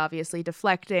very obviously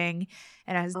deflecting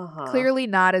and is clearly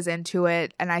not as into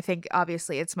it. And I think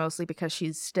obviously it's mostly because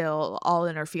she's still all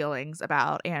in her feelings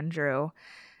about Andrew.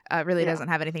 Really doesn't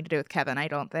have anything to do with Kevin, I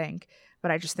don't think. But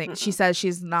I just think she says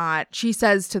she's not. She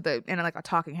says to the in like a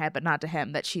talking head, but not to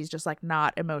him, that she's just like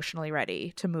not emotionally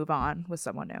ready to move on with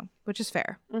someone new, which is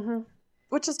fair.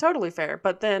 Which is totally fair.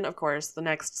 But then, of course, the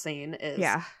next scene is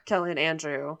Kelly and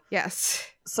Andrew. Yes.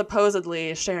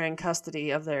 Supposedly sharing custody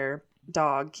of their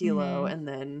dog, Kilo, and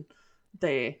then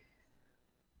they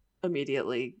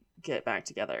immediately get back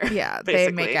together. Yeah, basically.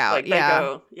 they make out. Like, they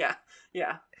go,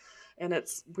 yeah. And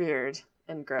it's weird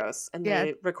and gross. And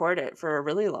they record it for a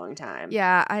really long time.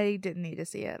 Yeah, I didn't need to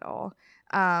see it at all.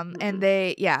 And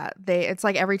they it's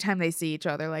like every time they see each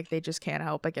other, like they just can't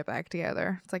help but get back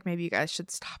together. It's like, maybe you guys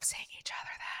should stop seeing each other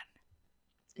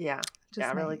then. Yeah.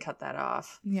 Just really cut that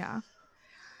off. Yeah.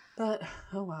 But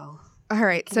oh well. All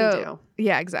right. So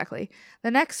yeah, exactly.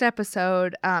 The next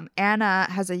episode, Anna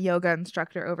has a yoga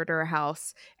instructor over to her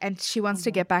house, and she wants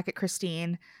to get back at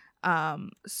Christine.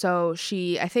 So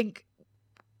I think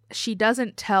she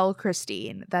doesn't tell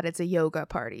Christine that it's a yoga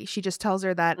party. She just tells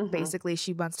her that basically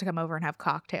she wants to come over and have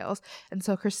cocktails. And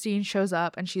so Christine shows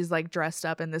up, and she's like dressed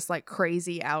up in this like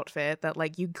crazy outfit that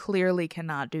like you clearly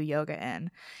cannot do yoga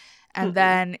in. And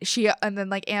then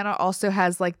like Anna also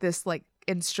has like this like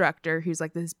instructor who's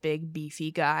like this big beefy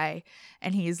guy,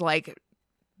 and he's like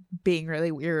being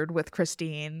really weird with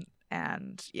Christine.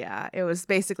 And yeah, it was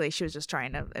basically she was just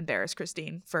trying to embarrass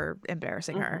Christine for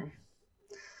embarrassing her.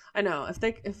 I know.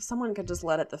 If someone could just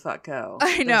let it the fuck go.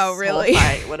 I know, really. This whole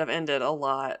fight would have ended a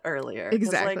lot earlier.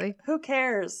 Exactly. Like, who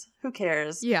cares? Who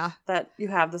cares? Yeah. That you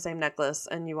have the same necklace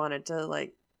and you wanted to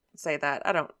like say that.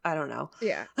 I don't know.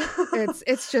 Yeah.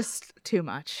 It's just too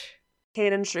much.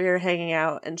 Kate and Shree are hanging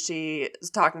out, and she is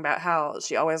talking about how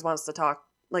she always wants to talk.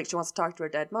 Like, she wants to talk to her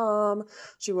dead mom.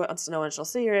 She wants to know when she'll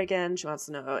see her again. She wants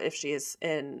to know if she's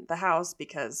in the house,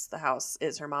 because the house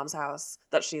is her mom's house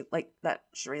that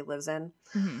Shree lives in.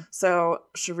 So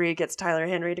Shree gets Tyler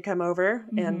Henry to come over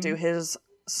and do his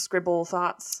scribble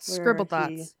thoughts.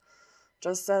 He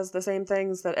just says the same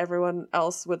things that everyone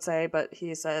else would say, but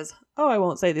he says, "Oh, I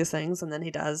won't say these things," and then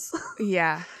he does.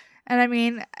 Yeah. And I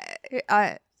mean,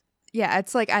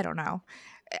 it's like, I don't know.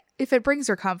 If it brings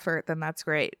her comfort, then that's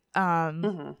great.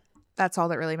 That's all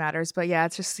that really matters. But yeah,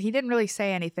 it's just he didn't really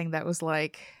say anything that was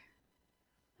like,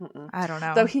 I don't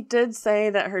know. Though he did say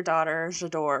that her daughter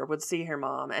J'adore would see her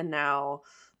mom, and now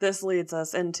this leads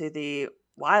us into the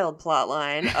wild plot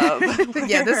line of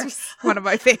this was one of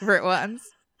my favorite ones,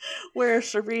 where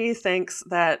Shree thinks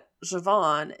that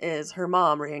Siobhan is her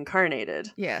mom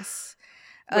reincarnated. Yes,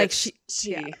 like she.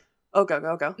 Oh,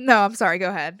 go. No, I'm sorry.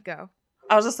 Go ahead. Go.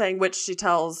 I was just saying, which she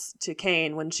tells to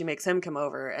Cain when she makes him come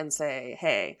over and say,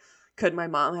 "Hey, could my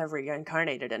mom have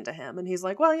reincarnated into him?" And he's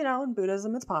like, "Well, in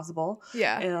Buddhism, it's possible."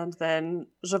 Yeah. And then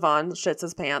Siobhan shits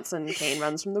his pants, and Cain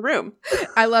runs from the room.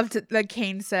 I loved it that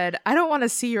Cain said, "I don't want to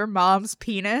see your mom's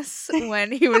penis,"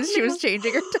 when she was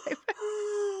changing her diaper.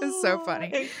 It's so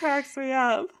funny. It cracks me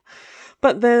up.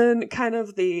 But then, kind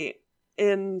of the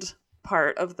end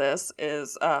part of this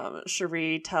is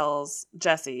Shree tells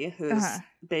Jesse, who's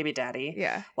baby daddy,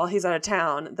 while he's out of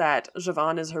town, that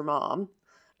Siobhan is her mom.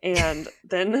 And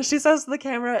then she says to the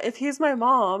camera, "If he's my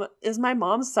mom, is my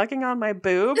mom sucking on my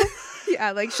boob?"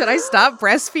 Yeah, like, should I stop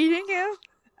breastfeeding him?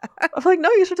 I'm like, no,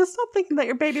 you should just stop thinking that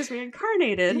your baby's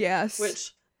reincarnated. Yes.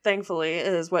 Which, thankfully,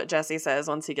 is what Jesse says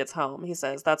once he gets home. He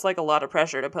says, that's like a lot of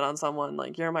pressure to put on someone.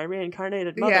 Like, you're my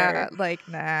reincarnated mother. Yeah, like,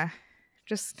 nah.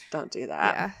 Just don't do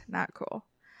that. Yeah, not cool.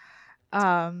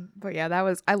 But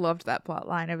yeah, I loved that plot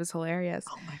line. It was hilarious.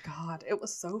 Oh my god, it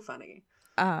was so funny.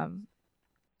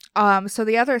 So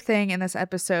the other thing in this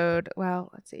episode, well,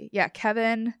 let's see. Yeah,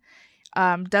 Kevin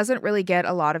doesn't really get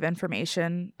a lot of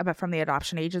information from the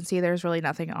adoption agency. There's really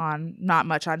not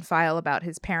much on file about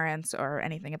his parents or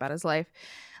anything about his life.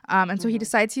 And so he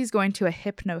decides he's going to a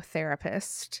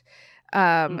hypnotherapist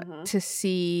to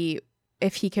see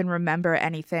if he can remember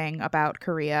anything about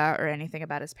Korea or anything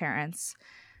about his parents,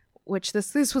 which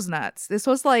this was nuts. This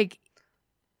was like,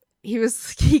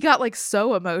 he got like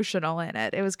so emotional in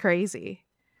it. It was crazy.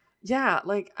 Yeah.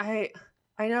 Like I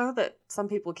know that some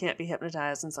people can't be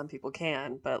hypnotized and some people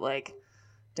can, but like,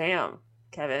 damn,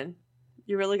 Kevin,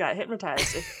 you really got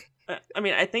hypnotized.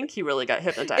 I think he really got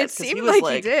hypnotized. It seemed like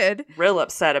he did. Real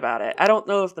upset about it. I don't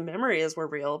know if the memories were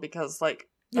real, because like,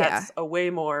 that's a way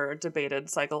more debated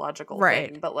psychological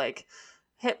thing. But like,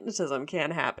 hypnotism can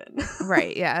happen.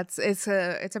 Right. Yeah. It's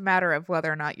a matter of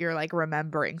whether or not you're like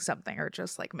remembering something or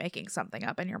just like making something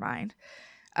up in your mind.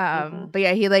 But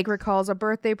yeah, he like recalls a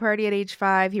birthday party at age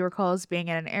 5. He recalls being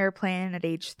in an airplane at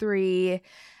age 3.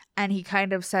 And he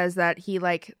kind of says that he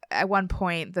like at one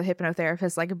point the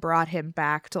hypnotherapist like brought him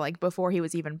back to like before he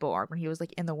was even born, when he was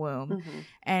like in the womb.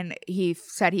 And he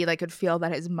said he like could feel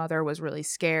that his mother was really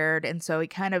scared, and so he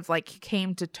kind of like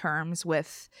came to terms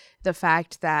with the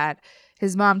fact that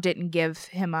his mom didn't give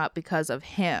him up because of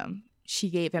him. She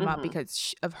gave him up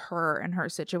because of her and her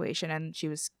situation, and she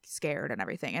was scared and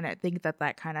everything. And I think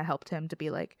that kind of helped him to be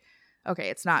like, okay,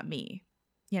 it's not me,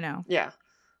 you know?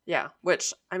 Yeah.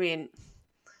 Which, I mean,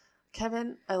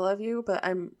 Kevin, I love you, but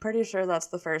I'm pretty sure that's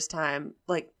the first time,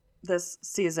 like, this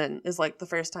season is like the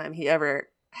first time he ever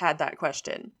had that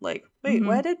question. Like, wait,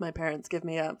 why did my parents give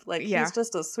me up? Like, he's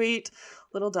just a sweet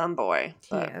little dumb boy.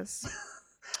 But he is.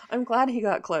 I'm glad he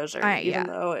got closure, even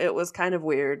though it was kind of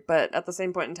weird. But at the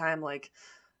same point in time, like,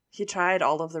 he tried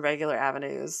all of the regular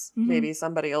avenues. Maybe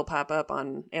somebody will pop up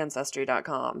on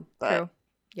Ancestry.com. But true.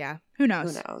 Yeah, who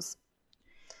knows? Who knows?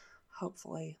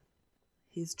 Hopefully,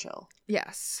 he's chill.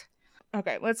 Yes.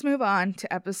 Okay, let's move on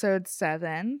to episode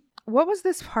 7. What was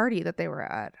this party that they were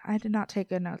at? I did not take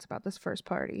good notes about this first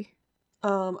party.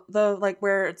 The like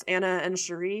where it's Anna and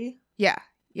Cherie. Yeah.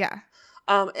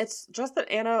 It's just that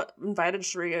Anna invited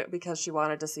Cherie because she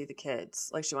wanted to see the kids.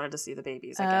 Like, she wanted to see the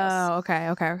babies, I guess. Oh,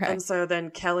 okay. And so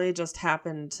then Kelly just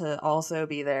happened to also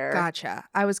be there. Gotcha.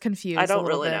 I was confused. I don't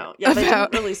really know. Yeah, they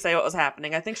didn't really say what was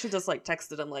happening. I think she just like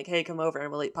texted him like, hey, come over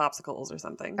and we'll eat popsicles or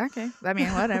something. Okay. I mean,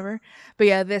 whatever. But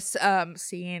yeah, this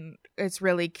scene, it's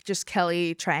really just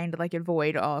Kelly trying to like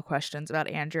avoid all questions about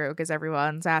Andrew because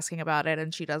everyone's asking about it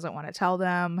and she doesn't want to tell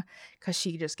them because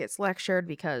she just gets lectured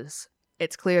because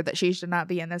it's clear that she should not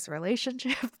be in this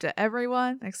relationship to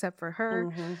everyone except for her.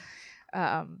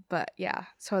 But yeah,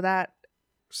 so that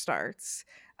starts.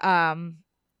 Let's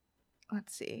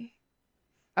see.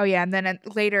 Oh yeah, and then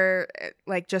later,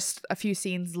 like just a few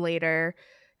scenes later,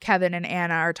 Kevin and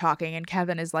Anna are talking, and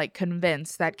Kevin is like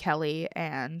convinced that Kelly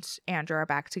and Andrew are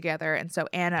back together, and so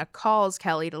Anna calls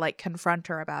Kelly to like confront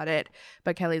her about it,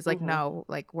 but Kelly's like, no,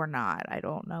 like we're not. I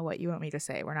don't know what you want me to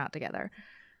say. We're not together.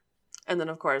 And then,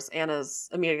 of course, Anna's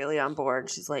immediately on board.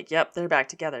 She's like, yep, they're back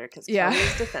together because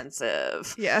Kelly's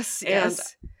defensive. Yes. And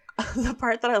the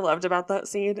part that I loved about that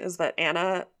scene is that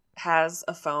Anna has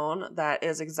a phone that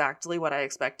is exactly what I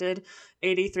expected.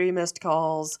 83 missed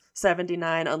calls,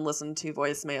 79 unlistened to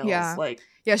voicemails.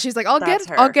 Yeah, she's like, I'll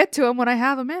get to him when I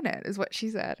have a minute, is what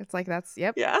she said. It's like,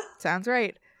 sounds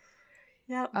right.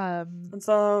 Yep. And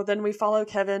so then we follow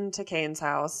Kevin to Kane's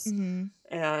house,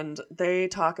 and they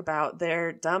talk about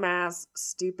their dumbass,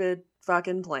 stupid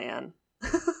fucking plan.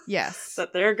 Yes.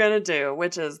 That they're gonna do,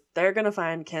 which is they're gonna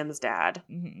find Kim's dad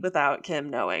without Kim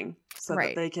knowing, so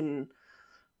that they can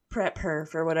prep her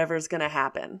for whatever's gonna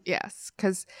happen. Yes,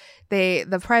 because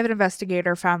the private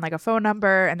investigator found like a phone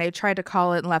number and they tried to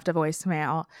call it and left a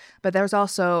voicemail, but there's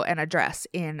also an address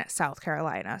in South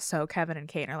Carolina. So Kevin and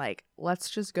Kane are like, let's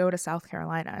just go to South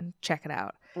Carolina and check it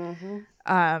out.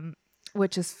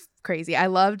 Which is crazy. I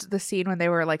loved the scene when they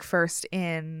were like first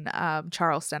in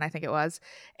Charleston, I think it was,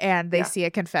 and they see a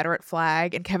Confederate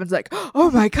flag and Kevin's like, oh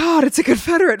my God, it's a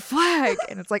Confederate flag.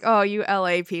 And it's like, oh, you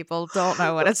LA people don't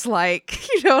know what it's like.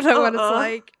 You don't know what it's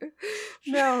like.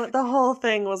 No, the whole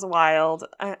thing was wild.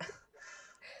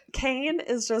 Kane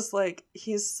is just like,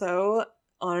 he's so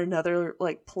on another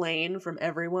like plane from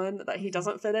everyone that he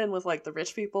doesn't fit in with like the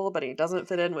rich people, but he doesn't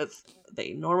fit in with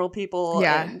the normal people.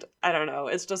 And I don't know,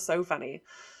 it's just so funny.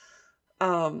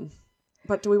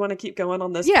 But do we want to keep going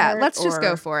on this part, let's just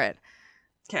go for it.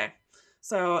 Okay,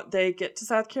 so they get to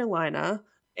South Carolina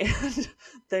and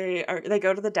they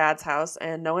go to the dad's house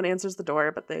and no one answers the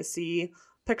door, but they see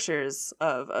pictures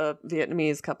of a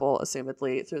Vietnamese couple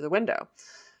assumedly through the window.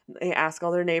 They ask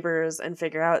all their neighbors and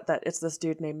figure out that it's this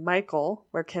dude named Michael,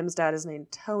 where Kim's dad is named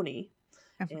Tony.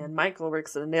 And Michael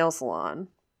works at a nail salon.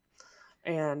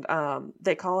 And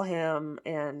they call him,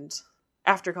 and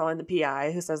after calling the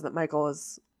PI, who says that Michael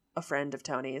is a friend of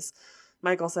Tony's,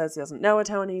 Michael says he doesn't know a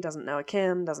Tony, doesn't know a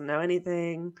Kim, doesn't know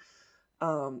anything.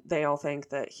 They all think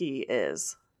that he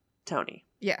is Tony.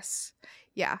 Yes.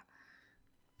 Yeah.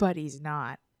 But he's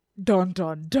not. Dun,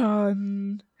 dun,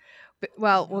 dun.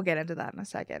 Well, we'll get into that in a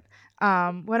second.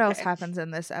 What else happens in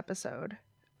this episode?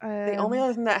 The only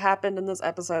other thing that happened in this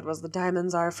episode was the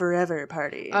Diamonds Are Forever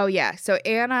party. Oh, yeah. So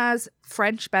Anna's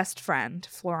French best friend,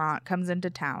 Florent, comes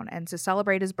into town. And to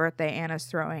celebrate his birthday, Anna's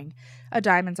throwing a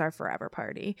Diamonds Are Forever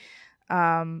party.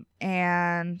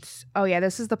 And, oh, yeah,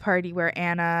 this is the party where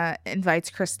Anna invites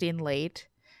Christine late.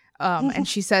 And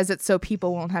she says it so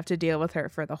people won't have to deal with her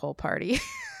for the whole party.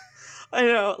 I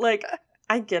know, like,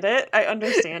 I get it. I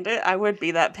understand it. I would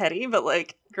be that petty, but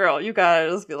like, girl, you gotta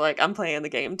just be like, I'm playing the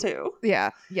game too.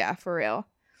 Yeah, for real.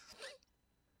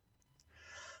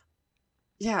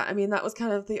 Yeah, I mean, that was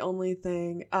kind of the only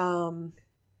thing on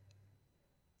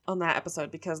that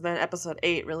episode, because then episode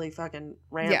 8 really fucking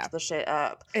ramped the shit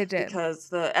up. It did. Because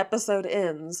the episode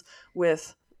ends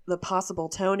with the possible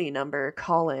Tony number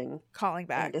calling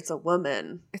back. And it's a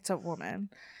woman.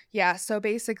 Yeah, so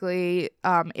basically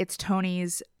it's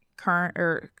Tony's current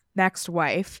or next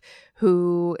wife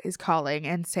who is calling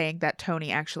and saying that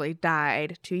Tony actually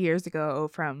died 2 years ago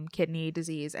from kidney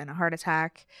disease and a heart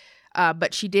attack.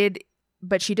 But she did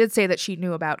say that she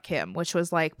knew about Kim, which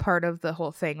was like part of the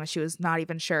whole thing, when she was not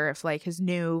even sure if like his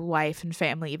new wife and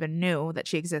family even knew that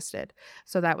she existed.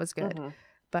 So that was good.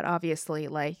 But obviously,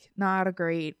 like, not a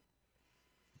great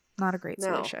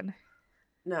solution.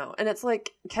 No. And it's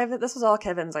like, this was all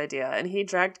Kevin's idea, and he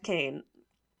dragged Kane.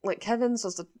 Like, Kevin's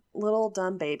just a little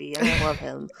dumb baby, and I love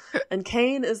him. And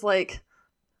Kane is like,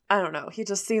 I don't know, he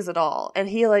just sees it all. And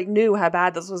he like knew how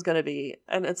bad this was going to be.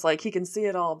 And it's like, he can see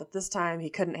it all, but this time he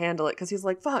couldn't handle it, because he's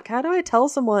like, fuck, how do I tell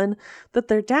someone that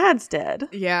their dad's dead?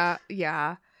 Yeah.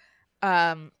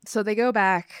 So they go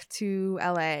back to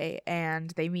LA and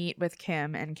they meet with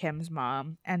Kim and Kim's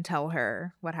mom and tell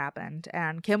her what happened.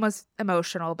 And Kim was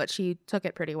emotional, but she took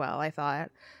it pretty well, I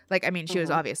thought. Like, I mean, she was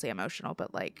obviously emotional,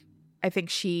 but like, I think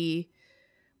she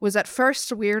was at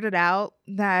first weirded out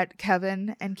that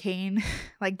Kevin and Kane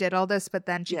like did all this, but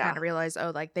then she kind of realized,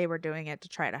 oh, like they were doing it to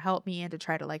try to help me and to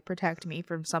try to like protect me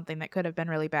from something that could have been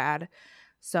really bad.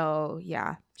 So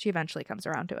yeah, she eventually comes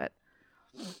around to it.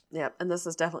 Yeah, and this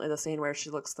is definitely the scene where she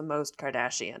looks the most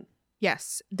Kardashian.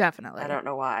 Yes, definitely. I don't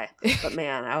know why, but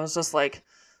man, I was just like,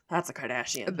 that's a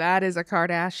Kardashian. That is a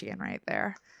Kardashian right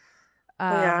there.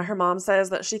 Yeah, her mom says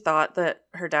that she thought that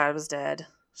her dad was dead.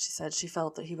 She said she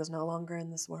felt that he was no longer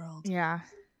in this world. Yeah.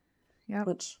 Yep.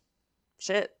 Which,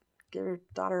 shit, give your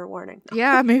daughter a warning.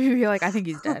 Yeah, maybe be like, I think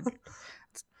he's dead.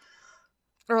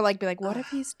 Or like be like, what if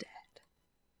he's dead?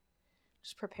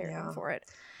 Just prepare him for it.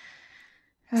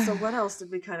 So what else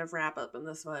did we kind of wrap up in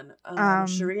this one?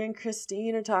 Cherie and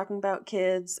Christine are talking about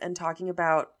kids and talking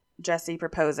about Jesse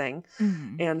proposing.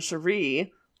 And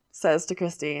Cherie says to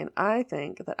Christine, I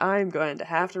think that I'm going to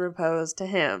have to propose to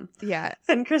him. Yeah.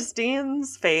 And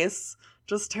Christine's face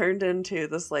just turned into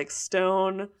this like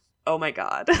stone, oh my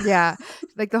God. Yeah.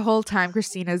 Like the whole time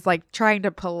Christine is like trying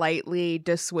to politely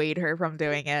dissuade her from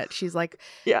doing it. She's like,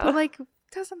 yeah, but like,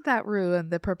 doesn't that ruin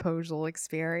the proposal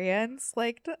experience?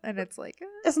 Like, and it's like,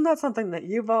 isn't that something that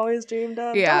you've always dreamed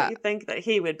of? Yeah. Don't you think that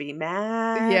he would be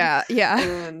mad? Yeah.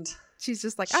 And she's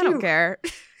just like, I don't care.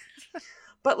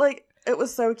 But like, it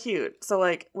was so cute. So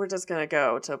like, we're just gonna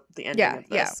go to the ending of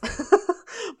this. Yeah.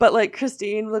 But like,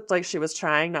 Christine looked like she was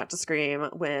trying not to scream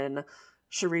when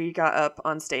Cherie got up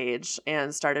on stage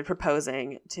and started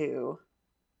proposing to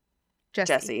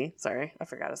Jesse. Sorry, I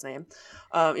forgot his name.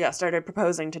 Started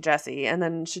proposing to Jesse, and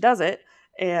then she does it,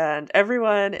 and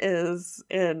everyone is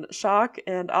in shock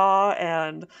and awe,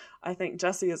 and I think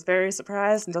Jesse is very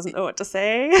surprised and doesn't know what to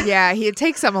say. Yeah, it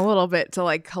takes him a little bit to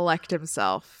like collect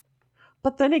himself.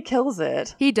 But then he kills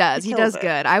it. He does. He does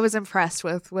good. I was impressed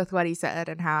with what he said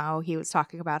and how he was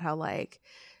talking about how like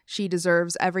she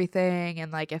deserves everything,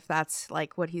 and like if that's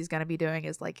like what he's gonna be doing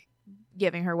is like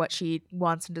giving her what she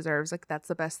wants and deserves, like that's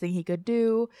the best thing he could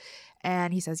do.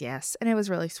 And he says yes, and it was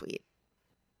really sweet.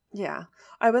 Yeah,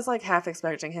 I was like half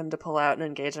expecting him to pull out an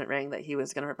engagement ring that he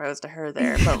was going to propose to her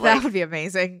there, but like that would be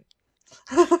amazing.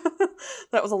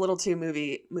 That was a little too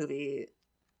movie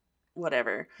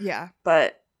whatever. Yeah,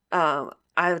 but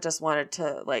I just wanted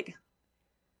to like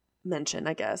mention,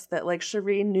 I guess, that like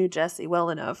Cherie knew Jesse well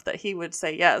enough that he would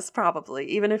say yes, probably,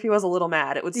 even if he was a little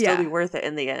mad, it would still be worth it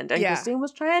in the end. And Christine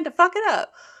was trying to fuck it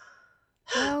up.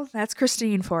 Well, that's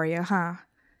Christine for you, huh?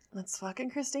 That's fucking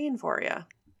Christine for you.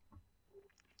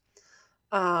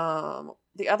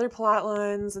 The other plot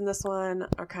lines in this one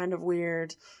are kind of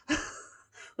weird.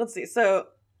 Let's see. So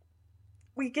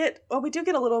we do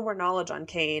get a little more knowledge on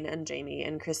Kane and Jamie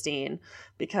and Christine,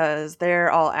 because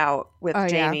they're all out with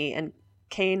Jamie, and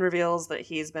Kane reveals that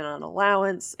he's been on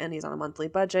allowance and he's on a monthly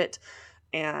budget,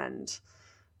 and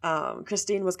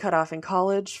Christine was cut off in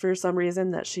college for some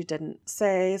reason that she didn't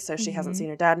say, so she hasn't seen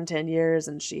her dad in 10 years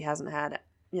and she hasn't had,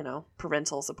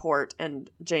 parental support. And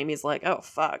Jamie's like, oh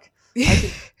fuck,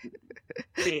 I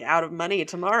could be out of money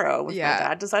tomorrow if my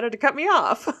dad decided to cut me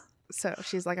off. So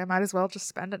she's like, I might as well just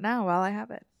spend it now while I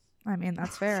have it. I mean,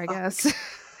 that's fair, I guess.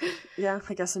 Yeah,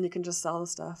 I guess then you can just sell the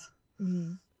stuff.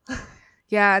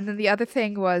 Yeah, and then the other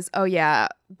thing was, oh yeah,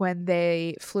 when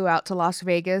they flew out to Las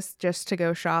Vegas just to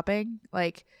go shopping,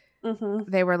 like Mm-hmm.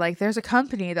 they were like, there's a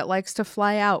company that likes to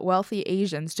fly out wealthy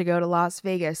Asians to go to Las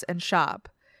Vegas and shop.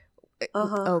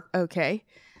 Uh-huh. Oh, okay.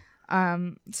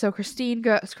 So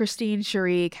Christine,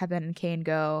 Cherie, Kevin, and Kane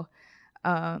go.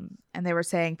 And they were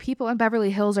saying people in Beverly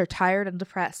Hills are tired and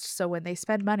depressed, so when they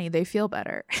spend money, they feel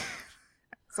better.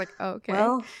 It's like, okay.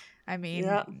 Well, I mean,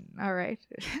 yeah. all right.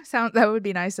 That would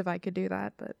be nice if I could do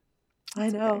that, but I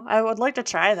know. okay. I would like to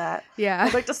try that. Yeah.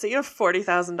 I'd like to see if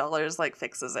 $40,000 like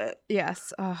fixes it.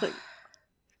 Yes. Like,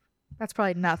 that's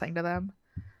probably nothing to them.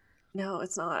 no,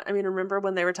 it's not. I mean, remember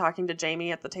when they were talking to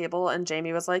Jamie at the table and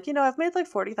Jamie was like, I've made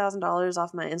like $40,000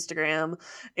 off my Instagram.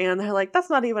 And they're like, that's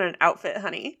not even an outfit,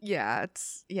 honey. Yeah,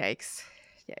 it's yikes.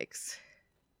 Yikes.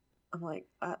 I'm like,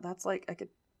 that's like, I could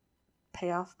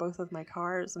pay off both of my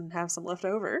cars and have some left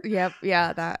over. Yep.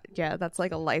 Yeah, that's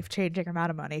like a life-changing amount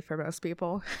of money for most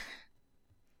people.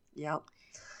 Yep.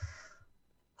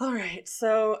 All right,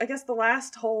 so I guess the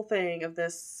last whole thing of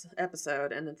this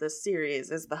episode and of this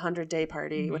series is the 100-day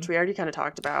party, which we already kind of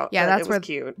talked about. Yeah, that's where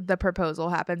cute. The proposal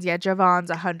happens. Yeah, Javon's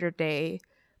 100-day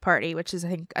party, which is, I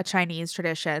think, a Chinese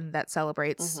tradition that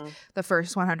celebrates the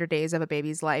first 100 days of a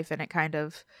baby's life, and it kind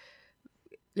of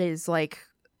is like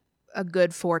a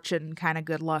good fortune, kind of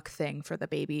good luck thing for the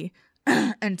baby.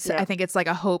 And so I think it's like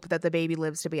a hope that the baby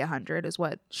lives to be 100 is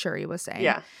what Shuri was saying.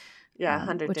 Yeah,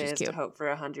 100 days to hope for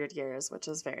 100 years, which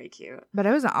is very cute. But it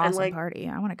was an awesome party.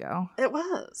 I want to go. It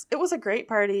was a great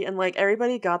party, and like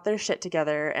everybody got their shit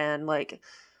together, and like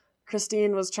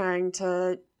Christine was trying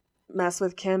to mess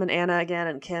with Kim and Anna again,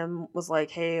 and Kim was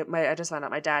like, hey, I just found out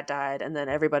my dad died, and then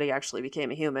everybody actually became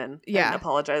a human and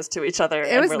apologized to each other,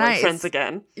 and we're nice. Like friends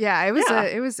again. Yeah,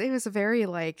 it was a very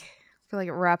like, I feel like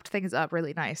it wrapped things up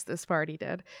really nice, this party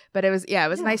did. But it was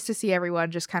nice to see everyone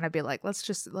just kind of be like, let's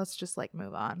just like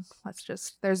move on.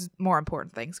 There's more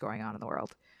important things going on in the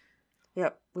world.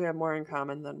 Yep, we have more in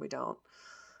common than we don't.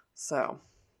 So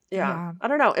yeah. I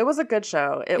don't know. It was a good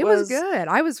show. It was good.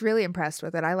 I was really impressed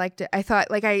with it. I liked it. I thought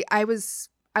like I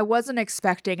wasn't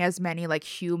expecting as many like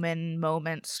human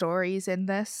moment stories in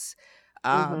this.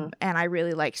 And I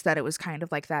really liked that it was kind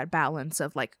of like that balance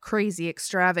of like crazy,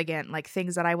 extravagant, like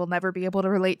things that I will never be able to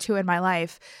relate to in my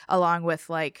life, along with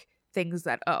like things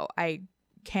that, I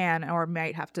can or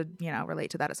might have to,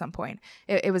 relate to that at some point.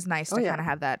 It was nice to kind of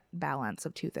have that balance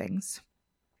of two things.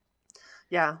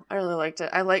 Yeah, I really liked it.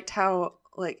 I liked how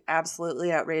like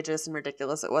absolutely outrageous and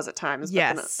ridiculous it was at times.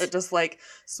 Yes. But then it just like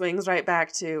swings right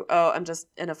back to, I'm just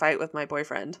in a fight with my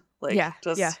boyfriend. Like,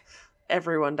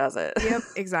 everyone does it. Yep,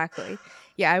 exactly.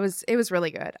 Yeah, it was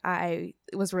really good. I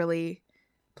was really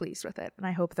pleased with it, and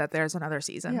I hope that there's another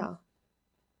season.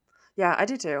 Yeah, I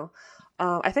do too.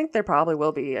 I think there probably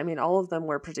will be. I mean, all of them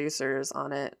were producers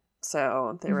on it,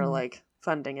 so they were like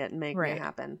funding it and making it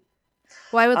happen.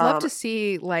 Well, I would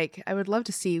love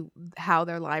to see how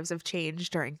their lives have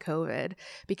changed during COVID,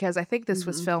 because I think this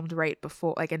was filmed right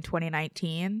before, like in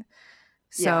 2019.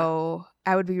 So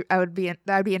I would be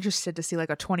interested to see like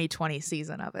a 2020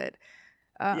 season of it.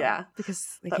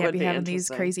 Because they can't be having these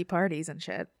crazy parties and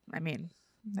shit. I mean,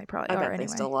 they probably are anyway. They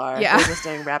still are. Yeah, they're just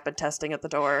doing rapid testing at the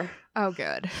door. Oh,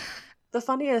 good. The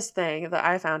funniest thing that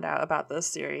I found out about this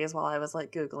series while I was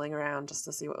like Googling around just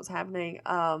to see what was happening,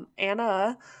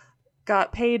 Anna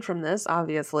got paid from this,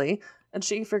 obviously, and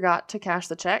she forgot to cash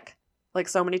the check. Like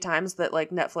so many times that like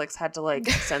Netflix had to like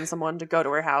send someone to go to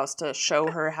her house to show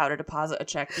her how to deposit a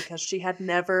check, because she had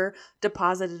never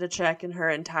deposited a check in her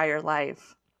entire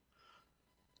life.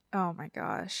 Oh my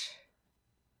gosh.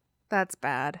 That's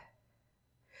bad.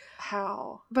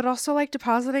 How? But also like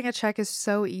depositing a check is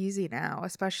so easy now,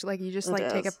 especially like you just like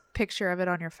take a picture of it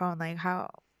on your phone. Like how?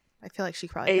 I feel like she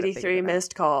probably 83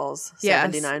 missed calls,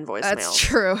 79 voicemails. That's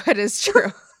true. It is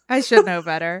true. I should know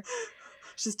better.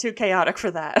 She's too chaotic for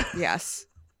that. Yes.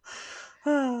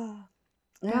 Yeah.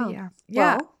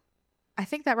 Well, I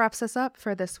think that wraps us up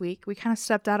for this week. We kind of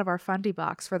stepped out of our Fundy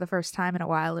box for the first time in a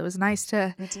while. It was nice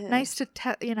to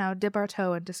dip our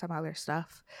toe into some other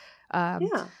stuff.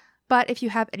 But if you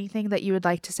have anything that you would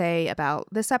like to say about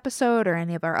this episode or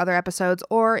any of our other episodes,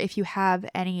 or if you have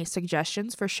any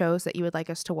suggestions for shows that you would like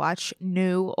us to watch,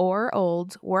 new or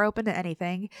old, we're open to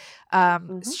anything.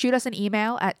 Shoot us an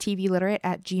email at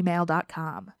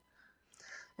tvliterate@gmail.com.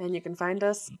 And you can find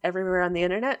us everywhere on the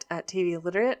internet at TV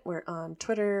Literate. We're on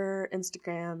Twitter,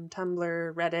 Instagram,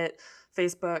 Tumblr, Reddit,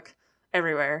 Facebook,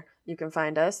 everywhere. You can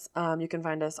find us. You can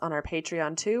find us on our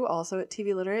Patreon too, also at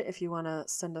TV Literate, if you want to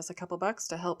send us a couple bucks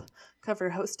to help cover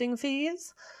hosting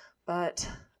fees. But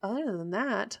other than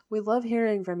that, we love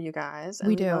hearing from you guys. And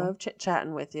we love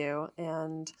chit-chatting with you.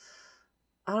 And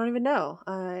I don't even know.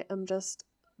 I am just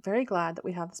very glad that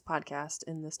we have this podcast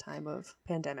in this time of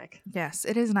pandemic. Yes,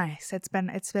 it is nice. It's been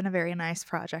a very nice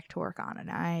project to work on,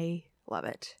 and I love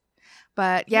it.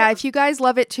 But yeah, if you guys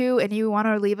love it too and you want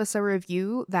to leave us a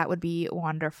review, that would be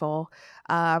wonderful.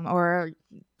 Or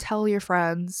tell your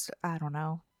friends, I don't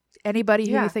know, anybody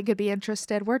who you think could be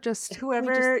interested.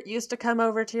 Whoever used to come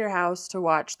over to your house to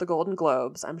watch the Golden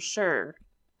Globes, I'm sure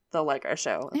they'll like our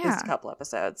show. At least a couple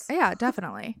episodes. Yeah,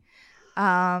 definitely.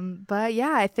 But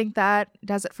yeah, I think that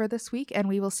does it for this week, and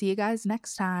we will see you guys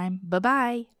next time.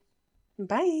 Bye-bye.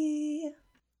 Bye.